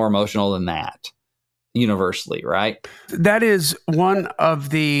what's more emotional than that universally, right? That is one of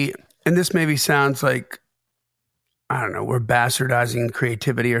the, and this maybe sounds like, I don't know, we're bastardizing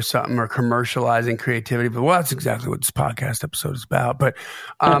creativity or something, or commercializing creativity, but that's exactly what this podcast episode is about. But,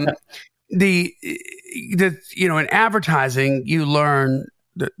 in advertising, you learn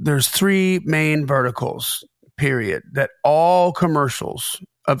that there's three main verticals, period, that all commercials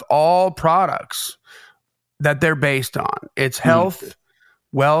of all products that they're based on. It's health,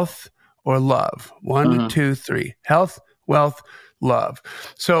 wealth, or love. 1, 2, 3. Health, wealth, love.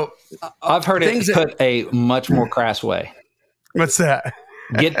 So I've heard it put a much more crass way. What's that?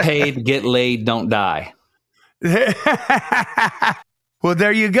 Get paid, get laid, don't die. Well,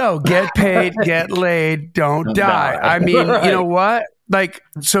 there you go. Get paid, get laid, don't die. I mean, right. You know what? Like,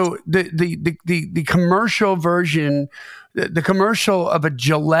 so the commercial version, the commercial of a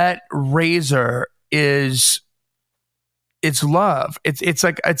Gillette razor it's love. It's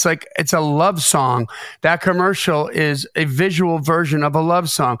a love song. That commercial is a visual version of a love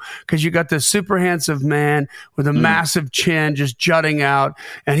song, because you got this super handsome man with a massive chin just jutting out,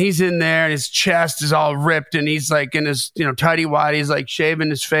 and he's in there and his chest is all ripped, and he's like in his, tighty whities, like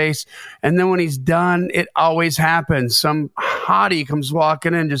shaving his face. And then when he's done, it always happens. Some hottie comes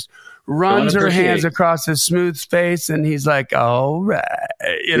walking in, just runs her hands across his smooth face, and he's like, all right,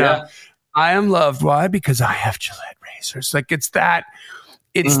 I am loved. Why? Because I have Gillette razors. Like, it's that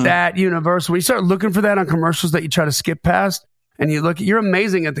universal. When you start looking for that on commercials that you try to skip past, and you're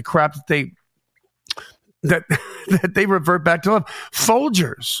amazing at the crap that they revert back to love.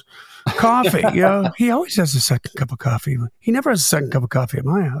 Folgers coffee, he always has a second cup of coffee. He never has a second cup of coffee at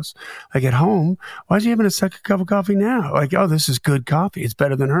my house. Like at home, why is he having a second cup of coffee now? Like, oh, this is good coffee. It's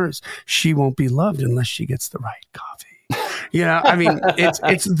better than hers. She won't be loved unless she gets the right coffee. I mean,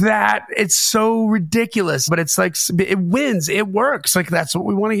 it's so ridiculous, but it's like, it wins. It works. Like, that's what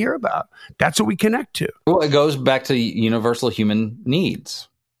we want to hear about. That's what we connect to. Well, it goes back to universal human needs.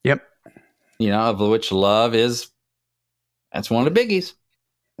 Yep. Of which love that's one of the biggies.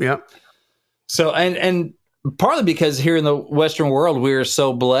 Yep. So, and partly because here in the Western world, we're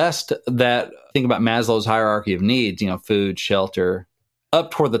so blessed that, think about Maslow's hierarchy of needs, food, shelter. Up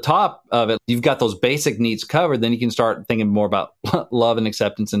toward the top of it, you've got those basic needs covered. Then you can start thinking more about love and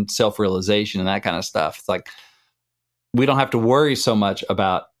acceptance and self-realization and that kind of stuff. It's like, we don't have to worry so much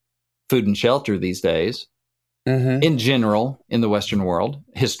about food and shelter these days, in general, in the Western world,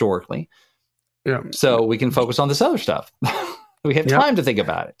 historically. Yeah. So we can focus on this other stuff. We have time to think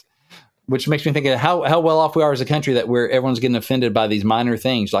about it, which makes me think of how well off we are as a country, that everyone's getting offended by these minor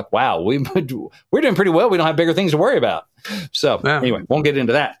things. Like, wow, we're doing pretty well. We don't have bigger things to worry about. So anyway, won't get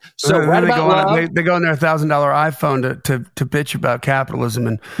into that. So right about love, they go on their $1,000 iPhone to bitch about capitalism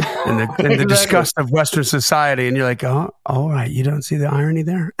and the exactly. Disgust of Western society, and you're like, oh, all right, you don't see the irony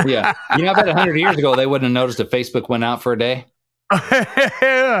there. Yeah, I bet 100 years ago they wouldn't have noticed if Facebook went out for a day.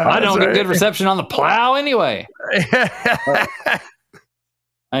 I don't get good reception on the plow anyway.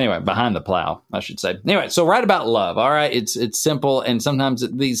 Anyway, behind the plow, I should say. Anyway, so write about love. All right, it's simple, and sometimes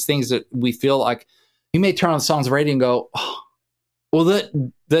these things that we feel like, you may turn on the songs radio and go, oh, well,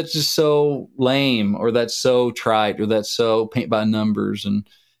 that's just so lame, or that's so trite, or that's so paint by numbers. And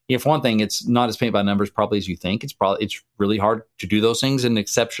if one thing, it's not as paint by numbers probably as you think. It's really hard to do those things in an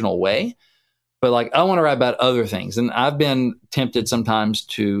exceptional way. But like, I want to write about other things, and I've been tempted sometimes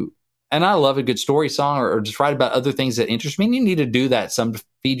to. And I love a good story song, or just write about other things that interest me. And you need to do that some to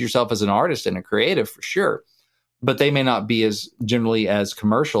feed yourself as an artist and a creative, for sure. But they may not be as generally as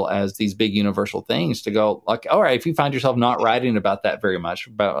commercial as these big universal things, to go like, all right, if you find yourself not writing about that very much,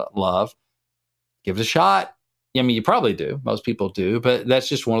 about love, give it a shot. I mean, you probably do. Most people do. But that's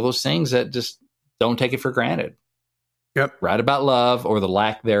just one of those things that just don't take it for granted. Yep. Write about love, or the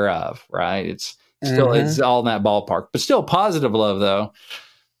lack thereof, right? Still, it's all in that ballpark, but still positive love though.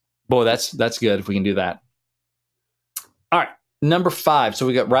 Boy, that's good if we can do that. All right. Number 5. So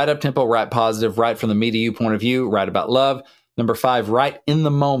we got right up tempo, right positive, right from the me to you point of view, right about love. Number 5, right in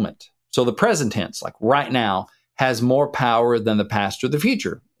the moment. So the present tense, like right now, has more power than the past or the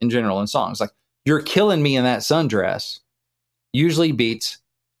future in general in songs. Like, you're killing me in that sundress usually beats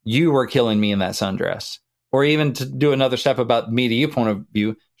you were killing me in that sundress. Or even to do another step about me to you point of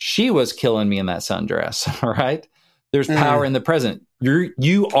view, she was killing me in that sundress. All right. There's power in the present. You're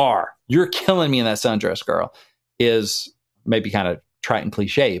killing me in that sundress, girl, is maybe kind of trite and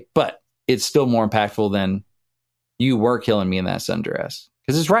cliche, but it's still more impactful than you were killing me in that sundress.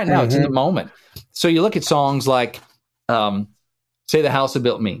 Because it's right now, it's in the moment. So you look at songs like, say, The House That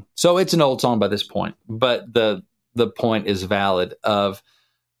Built Me. So it's an old song by this point, but the point is valid of,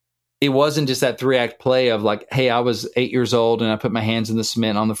 it wasn't just that 3-act play of like, hey, I was 8 years old and I put my hands in the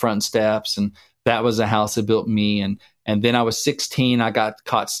cement on the front steps, and that was a house that built me. And then I was 16, I got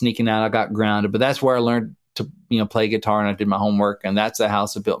caught sneaking out, I got grounded, but that's where I learned to, play guitar, and I did my homework, and that's the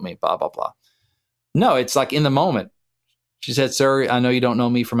house that built me, blah, blah, blah. No, it's like in the moment. She said, sir, I know you don't know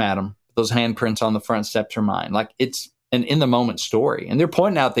me from Adam. Those handprints on the front steps are mine. Like, it's an in the moment story, and they're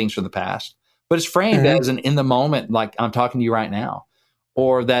pointing out things from the past, but it's framed as an in the moment, like I'm talking to you right now.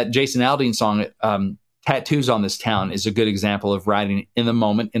 Or that Jason Aldean song, Tattoos on This Town, is a good example of writing in the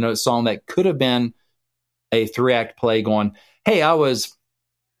moment in a song that could have been a 3-act play going, hey, I was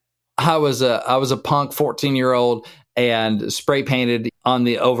a punk 14-year-old and spray painted on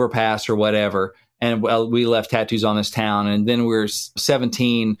the overpass or whatever. And we left tattoos on this town. And then we were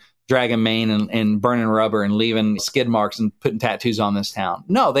 17, dragging Maine and burning rubber and leaving skid marks and putting tattoos on this town.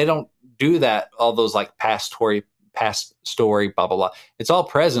 No, they don't do that. All those like past story, blah, blah, blah. It's all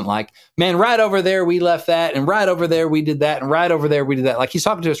present. Like, man, right over there, we left that. And right over there, we did that. And right over there, we did that. Like, he's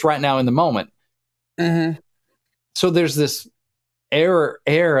talking to us right now in the moment. So there's this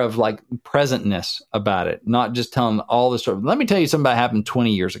air of like presentness about it, not just telling all the story. Let me tell you something that happened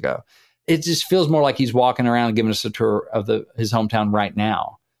 20 years ago. It just feels more like he's walking around and giving us a tour of his hometown right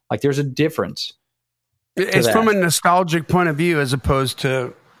now. Like, there's a difference. It's from a nostalgic point of view as opposed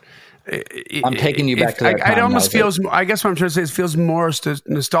to. I'm taking you back to that time. It almost feels. I guess what I'm trying to say is it feels more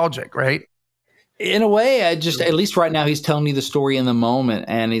nostalgic, right? In a way, at least right now, he's telling you the story in the moment,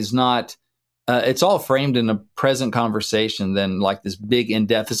 and he's not. It's all framed in a present conversation than like this big in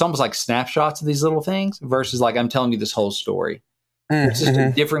depth. It's almost like snapshots of these little things versus like I'm telling you this whole story. It's just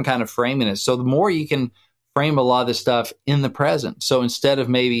a different kind of framing it. So the more you can frame a lot of this stuff in the present. So instead of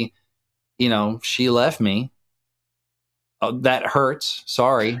maybe, she left me, that hurts.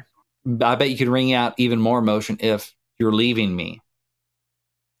 Sorry. I bet you could wring out even more emotion if you're leaving me.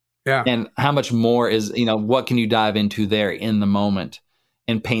 Yeah. And how much more is, what can you dive into there in the moment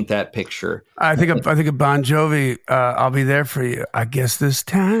and paint that picture? I think of Bon Jovi, I'll be there for you. I guess this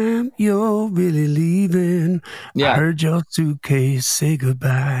time you're really leaving. Yeah. I heard your suitcase say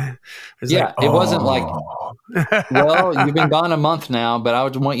goodbye. It wasn't like, well, you've been gone a month now, but I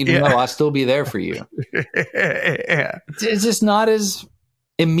would want you to know I'll still be there for you. It's just not as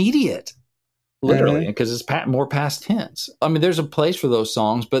immediate, literally, because it's more past tense. I mean, there's a place for those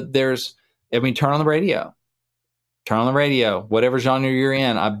songs, but turn on the radio. Turn on the radio, whatever genre you're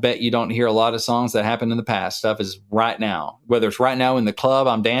in. I bet you don't hear a lot of songs that happened in the past. Stuff is right now. Whether it's right now in the club,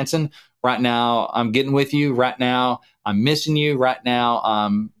 I'm dancing. Right now, I'm getting with you. Right now, I'm missing you. Right now,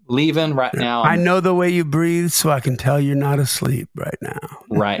 I'm leaving. Right now, I know the way you breathe, so I can tell you're not asleep right now.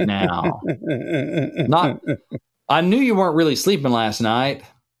 Right now. I knew you weren't really sleeping last night.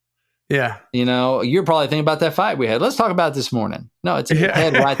 Yeah. You're probably thinking about that fight we had. Let's talk about it this morning. No, it's in your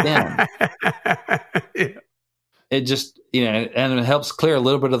head right then. Yeah. It just, and it helps clear a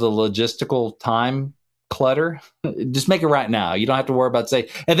little bit of the logistical time clutter. Just make it right now. You don't have to worry about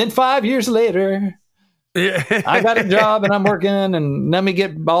and then 5 years later, I got a job and I'm working and let me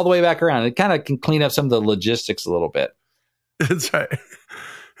get all the way back around. It kind of can clean up some of the logistics a little bit. That's right.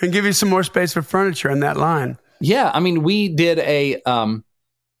 And give you some more space for furniture in that line. Yeah. I mean, we did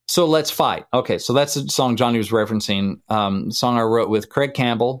So Let's Fight. Okay. So that's the song Johnny was referencing. The song I wrote with Craig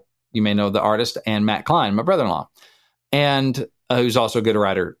Campbell. You may know the artist, and Matt Klein, my brother-in-law, and who's also a good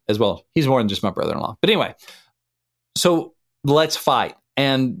writer as well. He's more than just my brother-in-law. But anyway, so let's fight.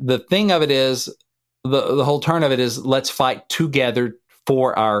 And the thing of it is, the whole turn of it is, let's fight together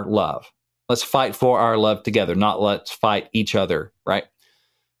for our love. Let's fight for our love together, not let's fight each other, right?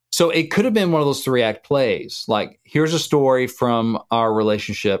 So it could have been one of those 3-act plays. Like, here's a story from our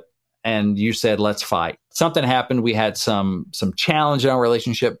relationship, and you said, let's fight. Something happened. We had some challenge in our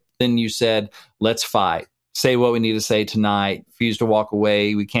relationship. Then you said, let's fight. Say what we need to say tonight. Refuse to walk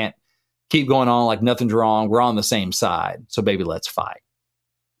away. We can't keep going on like nothing's wrong. We're on the same side. So baby, let's fight.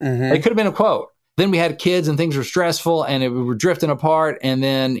 Mm-hmm. It could have been a quote. Then we had kids and things were stressful and we were drifting apart. And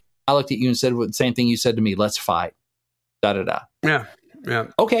then I looked at you and said the same thing you said to me, let's fight. Da, da, da. Yeah. Yeah.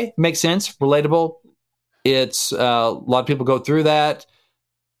 Okay. Makes sense. Relatable. It's a lot of people go through that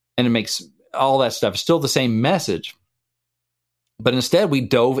and it makes all that stuff still the same message. But instead we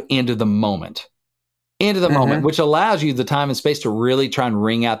dove into the moment, which allows you the time and space to really try and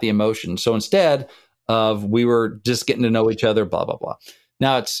wring out the emotion. So instead of we were just getting to know each other, blah, blah, blah.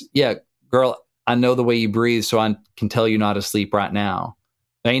 Now it's, yeah, girl, I know the way you breathe, so I can tell you not to sleep right now.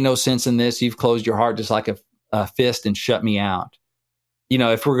 There ain't no sense in this. You've closed your heart just like a fist and shut me out. You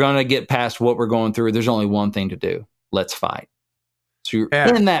know, if we're going to get past what we're going through, there's only one thing to do. Let's fight. So you're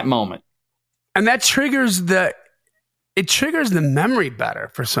in that moment. And that triggers the memory better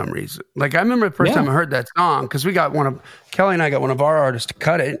for some reason. Like I remember the first time I heard that song, because Kelly and I got one of our artists to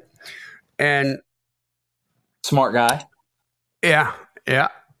cut it. And smart guy. Yeah. Yeah.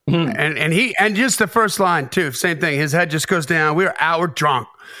 Mm-hmm. And just the first line too, same thing. His head just goes down. We're drunk.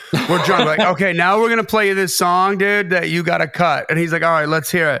 We're drunk. Like, okay, now we're going to play you this song, dude, that you got to cut. And he's like, all right,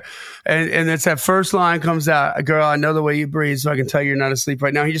 let's hear it. And it's that first line comes out, girl, I know the way you breathe, so I can tell you're not asleep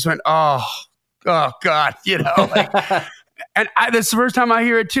right now. He just went, oh God, you know, like, and this is the first time I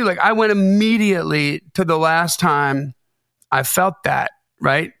hear it too. Like I went immediately to the last time I felt that,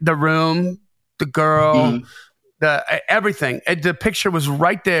 right? The room, the girl, everything. The picture was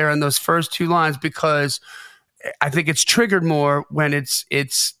right there in those first two lines, because I think it's triggered more when it's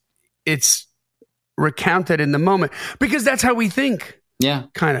recounted in the moment, because that's how we think. Yeah.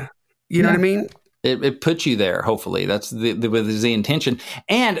 Kind of, you know what I mean? It puts you there. Hopefully that's the intention.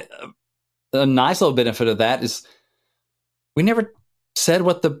 And a nice little benefit of that is we never said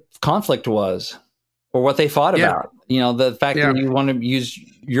what the conflict was or what they fought about. You know, the fact that you want to use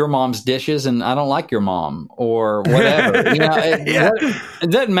your mom's dishes and I don't like your mom or whatever. You know, it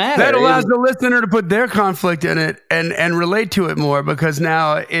doesn't matter. That allows the listener to put their conflict in it and relate to it more, because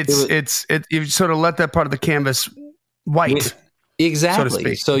now you sort of let that part of the canvas white.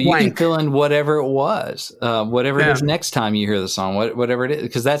 Exactly. So you can fill in whatever it was, whatever it is next time you hear the song, whatever it is,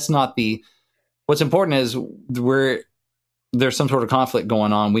 because that's not what's important is there's some sort of conflict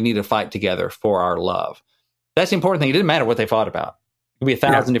going on. We need to fight together for our love. That's the important thing. It didn't matter what they fought about. It could be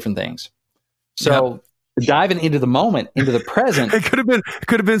 1,000 different things. So diving into the moment, into the present. It could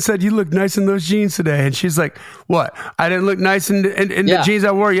have been said, you look nice in those jeans today. And she's like, what? I didn't look nice in the jeans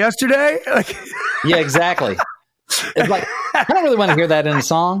I wore yesterday? Like, yeah, exactly. It's like, I don't really want to hear that in a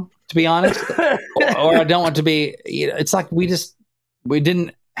song, to be honest. Or I don't want to be, it's like we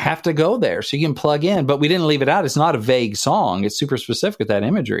didn't have to go there. So you can plug in, but we didn't leave it out. It's not a vague song. It's super specific with that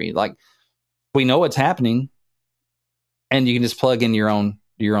imagery. Like we know what's happening and you can just plug in your own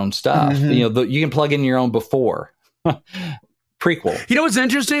stuff. Mm-hmm. You know, you can plug in your own before prequel. You know, what's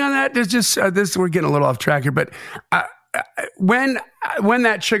interesting on that? There's just we're getting a little off track here, but when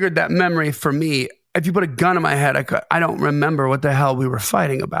that triggered that memory for me, if you put a gun in my head, I don't remember what the hell we were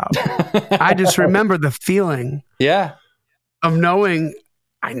fighting about. I just remember the feeling of knowing,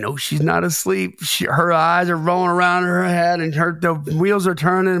 I know she's not asleep. Her eyes are rolling around her head and the wheels are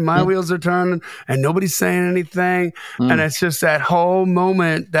turning, my wheels are turning, and nobody's saying anything. And it's just that whole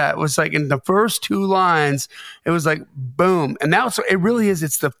moment that was like in the first two lines, it was like, boom. And it really is.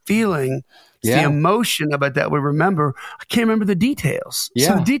 It's the feeling, it's the emotion of it that we remember. I can't remember the details. Yeah.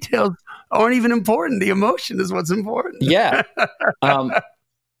 So the details aren't even important. The emotion is what's important. Yeah.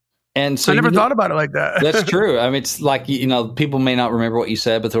 And so I never thought about it like that. That's true. I mean, it's like, people may not remember what you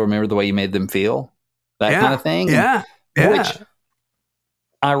said, but they'll remember the way you made them feel. That kind of thing. Yeah. Which,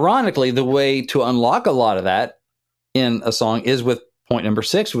 ironically, the way to unlock a lot of that in a song is with point number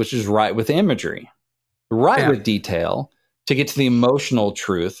 6, which is write with imagery, with detail to get to the emotional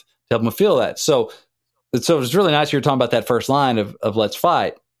truth to help them feel that. So it's really nice you're talking about that first line of Let's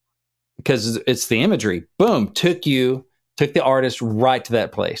Fight, because it's the imagery. Boom, took the artist right to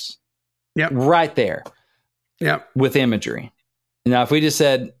that place. Yep. Right there. Yep. With imagery. Now, if we just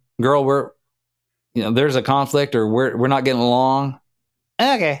said, girl, there's a conflict or we're not getting along.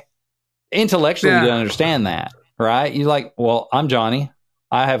 Okay. Intellectually, you don't understand that, right? You're like, well, I'm Johnny.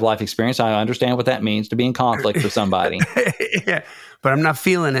 I have life experience. I understand what that means to be in conflict with somebody. But I'm not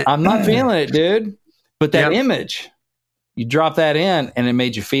feeling it. I'm not feeling it, dude. But that image, you drop that in and it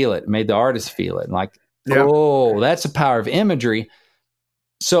made you feel it. It made the artist feel it. Like, oh, that's the power of imagery.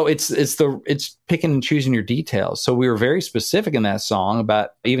 So it's picking and choosing your details. So we were very specific in that song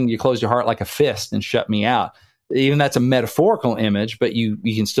about even you close your heart like a fist and shut me out. Even that's a metaphorical image, but you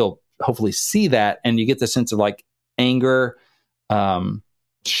can still hopefully see that, and you get the sense of like anger,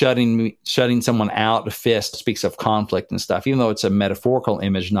 shutting someone out, a fist speaks of conflict and stuff, even though it's a metaphorical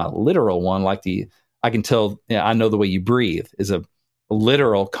image, not a literal one. Like I can tell, I know the way you breathe is a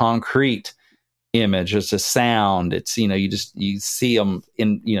literal, concrete image. It's a sound. It's, you see them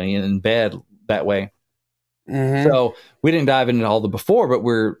in bed that way. Mm-hmm. So we didn't dive into all the before, but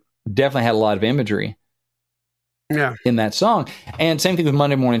we're definitely had a lot of imagery in that song. And same thing with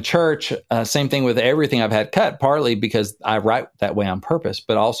Monday Morning Church. Same thing with everything I've had cut, partly because I write that way on purpose,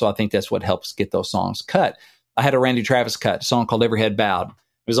 but also I think that's what helps get those songs cut. I had a Randy Travis cut, a song called Every Head Bowed. It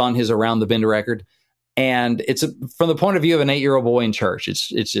was on his Around the Bend record. And it's from the point of view of an 8-year-old boy in church.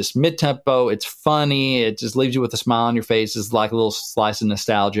 It's just mid-tempo. It's funny. It just leaves you with a smile on your face. It's like a little slice of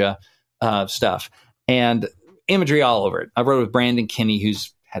nostalgia stuff. And imagery all over it. I wrote it with Brandon Kinney,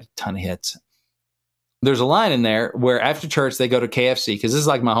 who's had a ton of hits. There's a line in there where after church, they go to KFC, because this is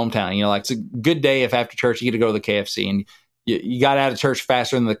like my hometown. Like it's a good day if after church you get to go to the KFC, and you got out of church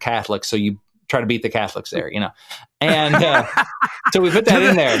faster than the Catholics, so you try to beat the Catholics there, And so we put that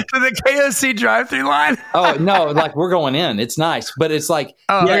in there. To the KFC drive-through line? Oh, no, like we're going in. It's nice, but it's like,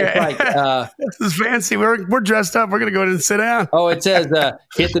 it's like this is fancy. We're dressed up. We're going to go in and sit down. Oh, it says,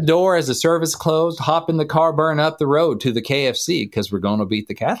 hit the door as the service closed, hop in the car, burn up the road to the KFC, because we're going to beat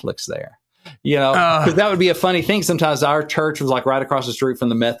the Catholics there. Because that would be a funny thing. Sometimes our church was like right across the street from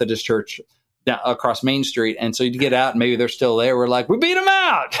the Methodist church down across Main Street. And so you get out and maybe they're still there. We're like, we beat them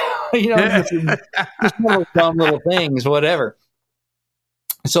out. Just little dumb little things, whatever.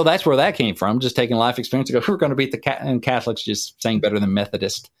 So that's where that came from. Just taking life experience to go, we're going to beat the and Catholics just saying better than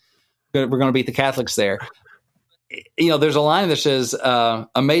Methodist. We're going to beat the Catholics there. There's a line that says,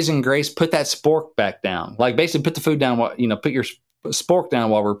 Amazing Grace, put that spork back down. Like basically put the food down, put your spork down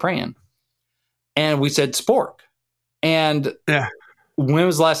while we're praying. And we said spork. And when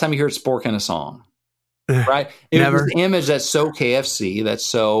was the last time you heard spork in a song? Right? It was an image that's so KFC, that's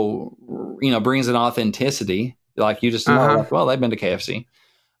so, brings an authenticity. Like you just know, like, well, they've been to KFC.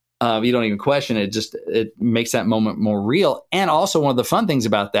 You don't even question it. It makes that moment more real. And also one of the fun things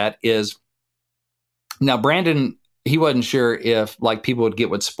about that is now Brandon, he wasn't sure if like people would get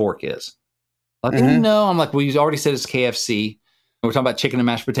what spork is. Like, no, I'm like, well, you already said it's KFC. We're talking about chicken and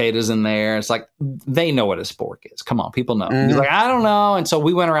mashed potatoes in there. It's like, they know what a spork is. Come on, people know. He's like, I don't know. And so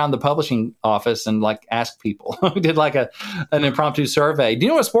we went around the publishing office and like asked people. We did like an impromptu survey. Do you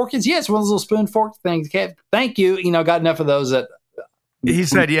know what a spork is? Yes, one of those little spoon fork things. Thank you. Got enough of those that he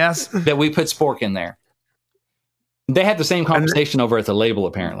said yes. That we put spork in there. They had the same conversation over at the label,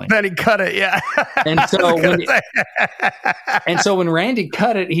 apparently. Then he cut it, yeah. And so when Randy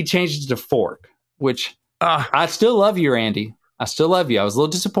cut it, he changed it to fork, which I still love you, Randy. I still love you. I was a little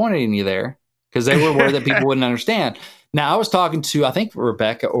disappointed in you there because they were worried that people wouldn't understand. Now, I was talking to, I think,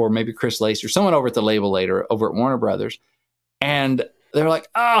 Rebecca or maybe Chris Lace or someone over at the label later over at Warner Brothers. And they were like,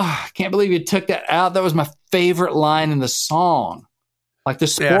 I can't believe you took that out. That was my favorite line in the song. Like the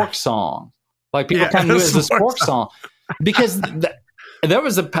spork song. Like people kind of knew it as the spork song. Because there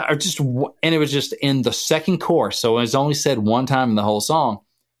was and it was just in the second chorus. So it was only said one time in the whole song.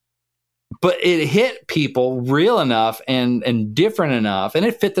 But it hit people real enough and different enough, and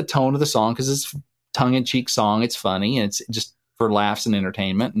it fit the tone of the song because it's a tongue-in-cheek song. It's funny, and it's just for laughs and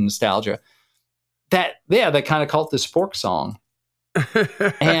entertainment and nostalgia. They kind of called it the spork song.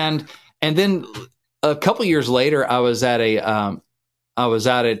 and then a couple years later, I was out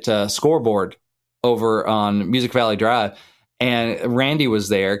at Scoreboard over on Music Valley Drive, and Randy was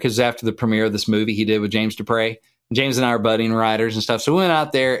there because after the premiere of this movie he did with James Dupre. James and I are budding writers and stuff. So we went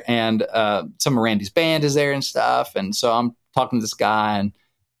out there and some of Randy's band is there and stuff. And so I'm talking to this guy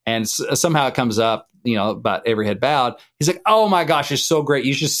and somehow it comes up, about Every Head Bowed. He's like, oh my gosh, it's so great.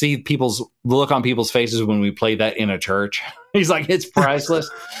 You should see the look on people's faces when we play that in a church. He's like, it's priceless.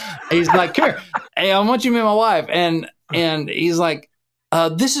 He's like, come here. Hey, I want you to meet my wife. And he's like,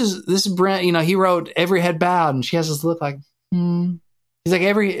 this is Brent, he wrote Every Head Bowed. And she has this look like, He's like,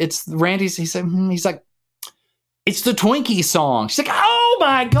 it's Randy's. He said, he's like, it's the Twinkie song. She's like, oh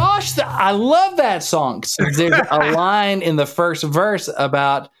my gosh, I love that song. So there's a line in the first verse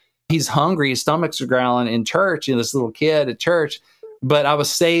about he's hungry, his stomach's growling in church, this little kid at church. But I was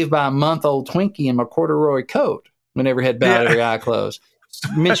saved by a month-old Twinkie in my corduroy coat. Whenever head bowed, every eye closed.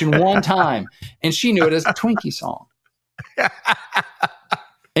 Mentioned one time, and she knew it as a Twinkie song.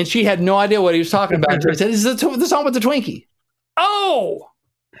 And she had no idea what he was talking about. She said, "This is the song with the Twinkie." Oh.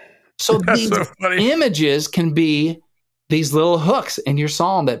 So these images can be these little hooks in your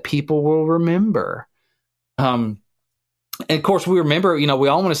song that people will remember. And of course, we remember, we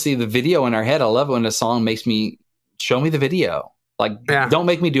all want to see the video in our head. I love it when a song makes me show me the video. Like, don't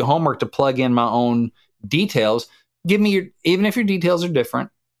make me do homework to plug in my own details. give me even if your details are different,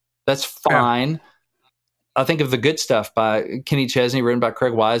 that's fine. Yeah. I think of The Good Stuff by Kenny Chesney, written by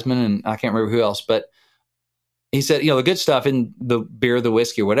Craig Wiseman, and I can't remember who else, but he said, the good stuff in the beer, the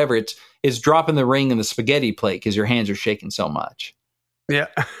whiskey, or whatever, it's dropping the ring in the spaghetti plate because your hands are shaking so much. Yeah.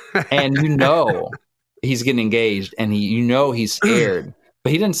 And he's getting engaged, and he's scared.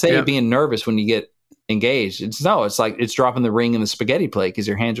 But he didn't say being nervous when you get engaged. It's like it's dropping the ring in the spaghetti plate because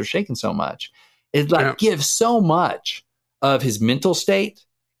your hands are shaking so much. It gives so much of his mental state,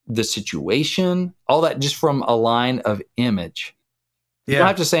 the situation, all that just from a line of image. You don't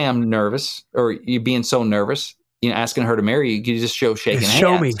have to say I'm nervous or you being so nervous, asking her to marry you. You just show shaking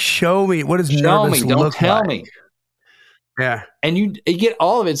hands. Show me. What does nervous look like? Don't tell me. Yeah. And you get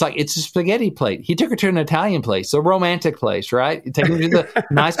all of it. It's like, it's a spaghetti plate. He took her to an Italian place, a romantic place, right? You take her to the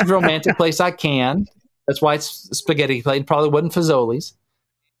nicest romantic place I can. That's why it's a spaghetti plate. Probably wasn't Fazoli's.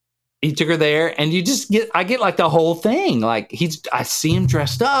 He took her there, and I get like the whole thing. Like I see him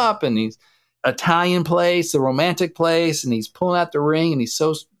dressed up, and he's Italian place, the romantic place, and he's pulling out the ring, and he's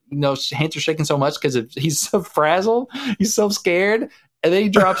so, hands are shaking so much because he's so frazzled. He's so scared. And then he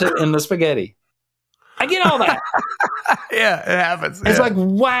drops it in the spaghetti. I get all that. Yeah, it happens. It's like,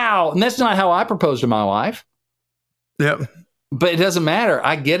 wow. And that's not how I proposed to my wife. Yep. But it doesn't matter.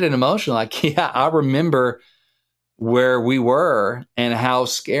 I get it emotional. Like, I remember where we were and how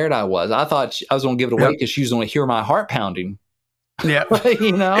scared I was. I thought I was going to give it away because she was going to hear my heart pounding. Yeah.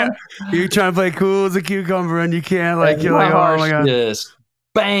 Yeah. You're trying to play cool as a cucumber and you can't, you're like, oh my God. Just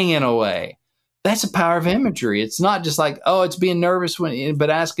banging away. That's the power of imagery. It's not just like, it's being nervous but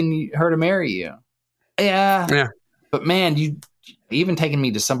asking her to marry you. Yeah. But man, you even taking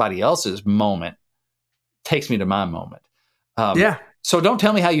me to somebody else's moment takes me to my moment. So don't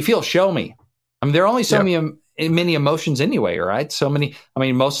tell me how you feel. Show me. I mean, there are only so many emotions anyway, right? So many. I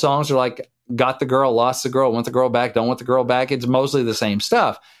mean, most songs are like, got the girl, lost the girl, want the girl back, don't want the girl back. It's mostly the same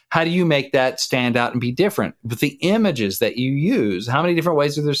stuff. How do you make that stand out and be different? With the images that you use, how many different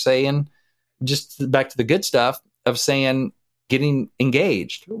ways are there saying, just back to the good stuff of saying, getting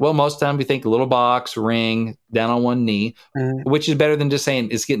engaged? Well, most of the time we think little box, ring, down on one knee, which is better than just saying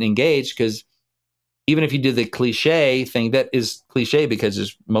it's getting engaged, because even if you do the cliche thing, that is cliche because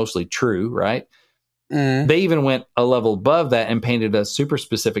it's mostly true, right? They even went a level above that and painted a super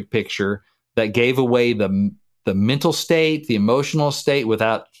specific picture that gave away the mental state, the emotional state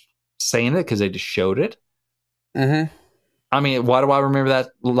without saying it, because they just showed it. I mean, why do I remember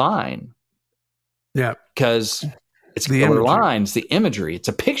that line? Yeah. Because it's the lines, the imagery. It's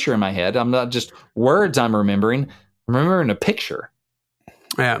a picture in my head. I'm not just words I'm remembering. I'm remembering a picture.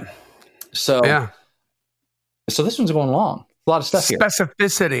 Yeah. So this one's going long. A lot of stuff here.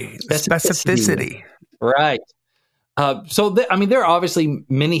 Specificity. Right. There are obviously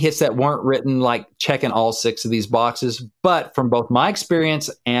many hits that weren't written like checking all 6 of these boxes, but from both my experience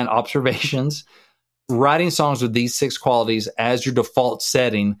and observations, writing songs with these 6 qualities as your default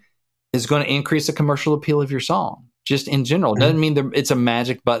setting is going to increase the commercial appeal of your song. Just in general. Doesn't mean it's a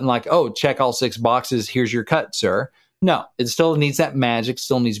magic button like, check all 6 boxes, here's your cut, sir. No, it still needs that magic,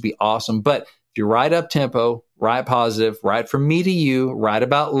 still needs to be awesome. But if you write up tempo, write positive, write from me to you, write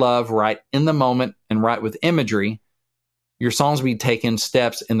about love, write in the moment, and write with imagery, your songs will be taking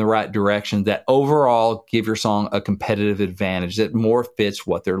steps in the right direction that overall give your song a competitive advantage that more fits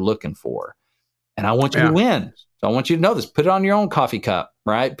what they're looking for. And I want you to win. So I want you to know this. Put it on your own coffee cup,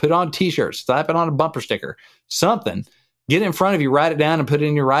 right? Put it on t-shirts, slap it on a bumper sticker, something. Get it in front of you, write it down, and put it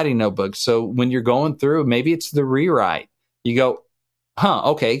in your writing notebook. So when you're going through, maybe it's the rewrite. You go,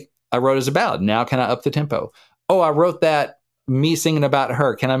 okay, I wrote as a ballad. Now can I up the tempo? I wrote that, me singing about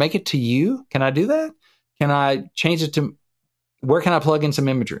her. Can I make it to you? Can I do that? Can I change it to, where can I plug in some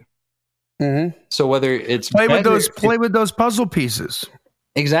imagery? So whether it's play with those puzzle pieces.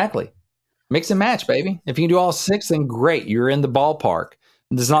 Exactly. Mix and match, baby. If you can do all 6, then great. You're in the ballpark.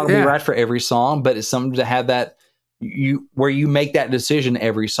 It's not going to be right for every song, but it's something to have that where you make that decision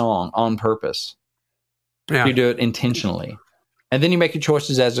every song on purpose. You do it intentionally. And then you make your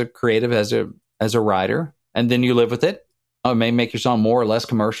choices as a creative, as a writer, and then you live with it. It may make your song more or less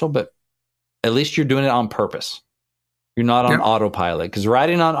commercial, but at least you're doing it on purpose. You're not on autopilot, because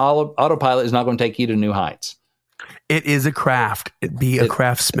writing on autopilot is not going to take you to new heights. It is a craft. Be a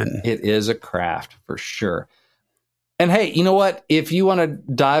craftsman. It is a craft for sure. And hey, you know what? If you want to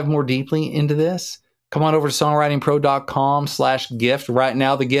dive more deeply into this, come on over to songwritingpro.com/gift. Right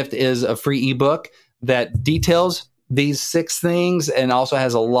now, the gift is a free ebook that details these 6 things and also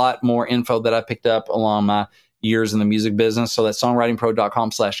has a lot more info that I picked up along my years in the music business. So that's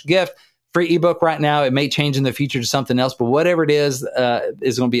songwritingpro.com/gift. Free ebook right now. It may change in the future to something else, but whatever it is going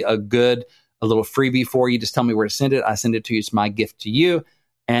to be a good a little freebie for you. Just tell me where to send it. I send it to you. It's my gift to you,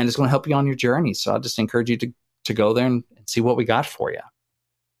 and it's going to help you on your journey. So I just encourage you to go there and see what we got for you.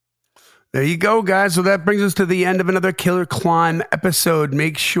 There you go, guys. So that brings us to the end of another Killer Climb episode.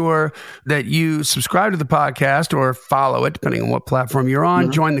 Make sure that you subscribe to the podcast or follow it, depending on what platform you're on.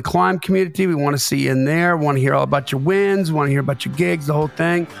 Mm-hmm. Join the Climb community. We want to see you in there. We want to hear all about your wins. We want to hear about your gigs, the whole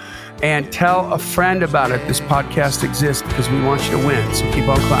thing. And tell a friend about it. This podcast exists because we want you to win. So keep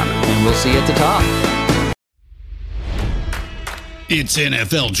on climbing. And we'll see you at the top. It's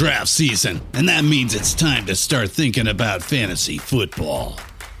NFL draft season, and that means it's time to start thinking about fantasy football.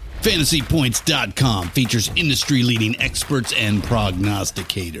 FantasyPoints.com features industry-leading experts and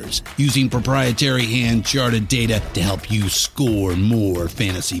prognosticators using proprietary hand-charted data to help you score more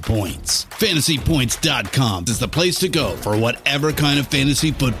fantasy points. FantasyPoints.com is the place to go for whatever kind of fantasy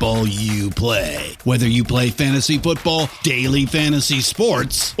football you play. Whether you play fantasy football, daily fantasy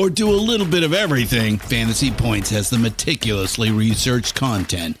sports, or do a little bit of everything, Fantasy Points has the meticulously researched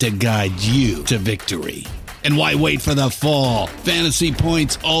content to guide you to victory. And why wait for the fall? Fantasy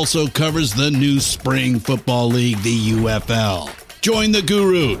Points also covers the new spring football league, the UFL. Join the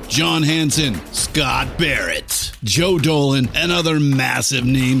guru, John Hansen, Scott Barrett, Joe Dolan, and other massive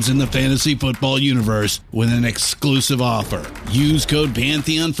names in the fantasy football universe with an exclusive offer. Use code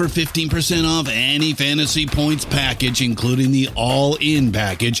Pantheon for 15% off any Fantasy Points package, including the all-in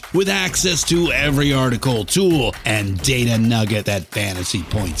package, with access to every article, tool, and data nugget that Fantasy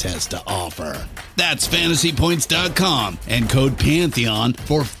Points has to offer. That's FantasyPoints.com and code Pantheon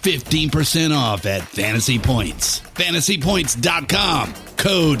for 15% off at Fantasy Points. FantasyPoints.com,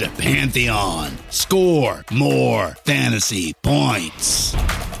 code Pantheon. Score more fantasy points.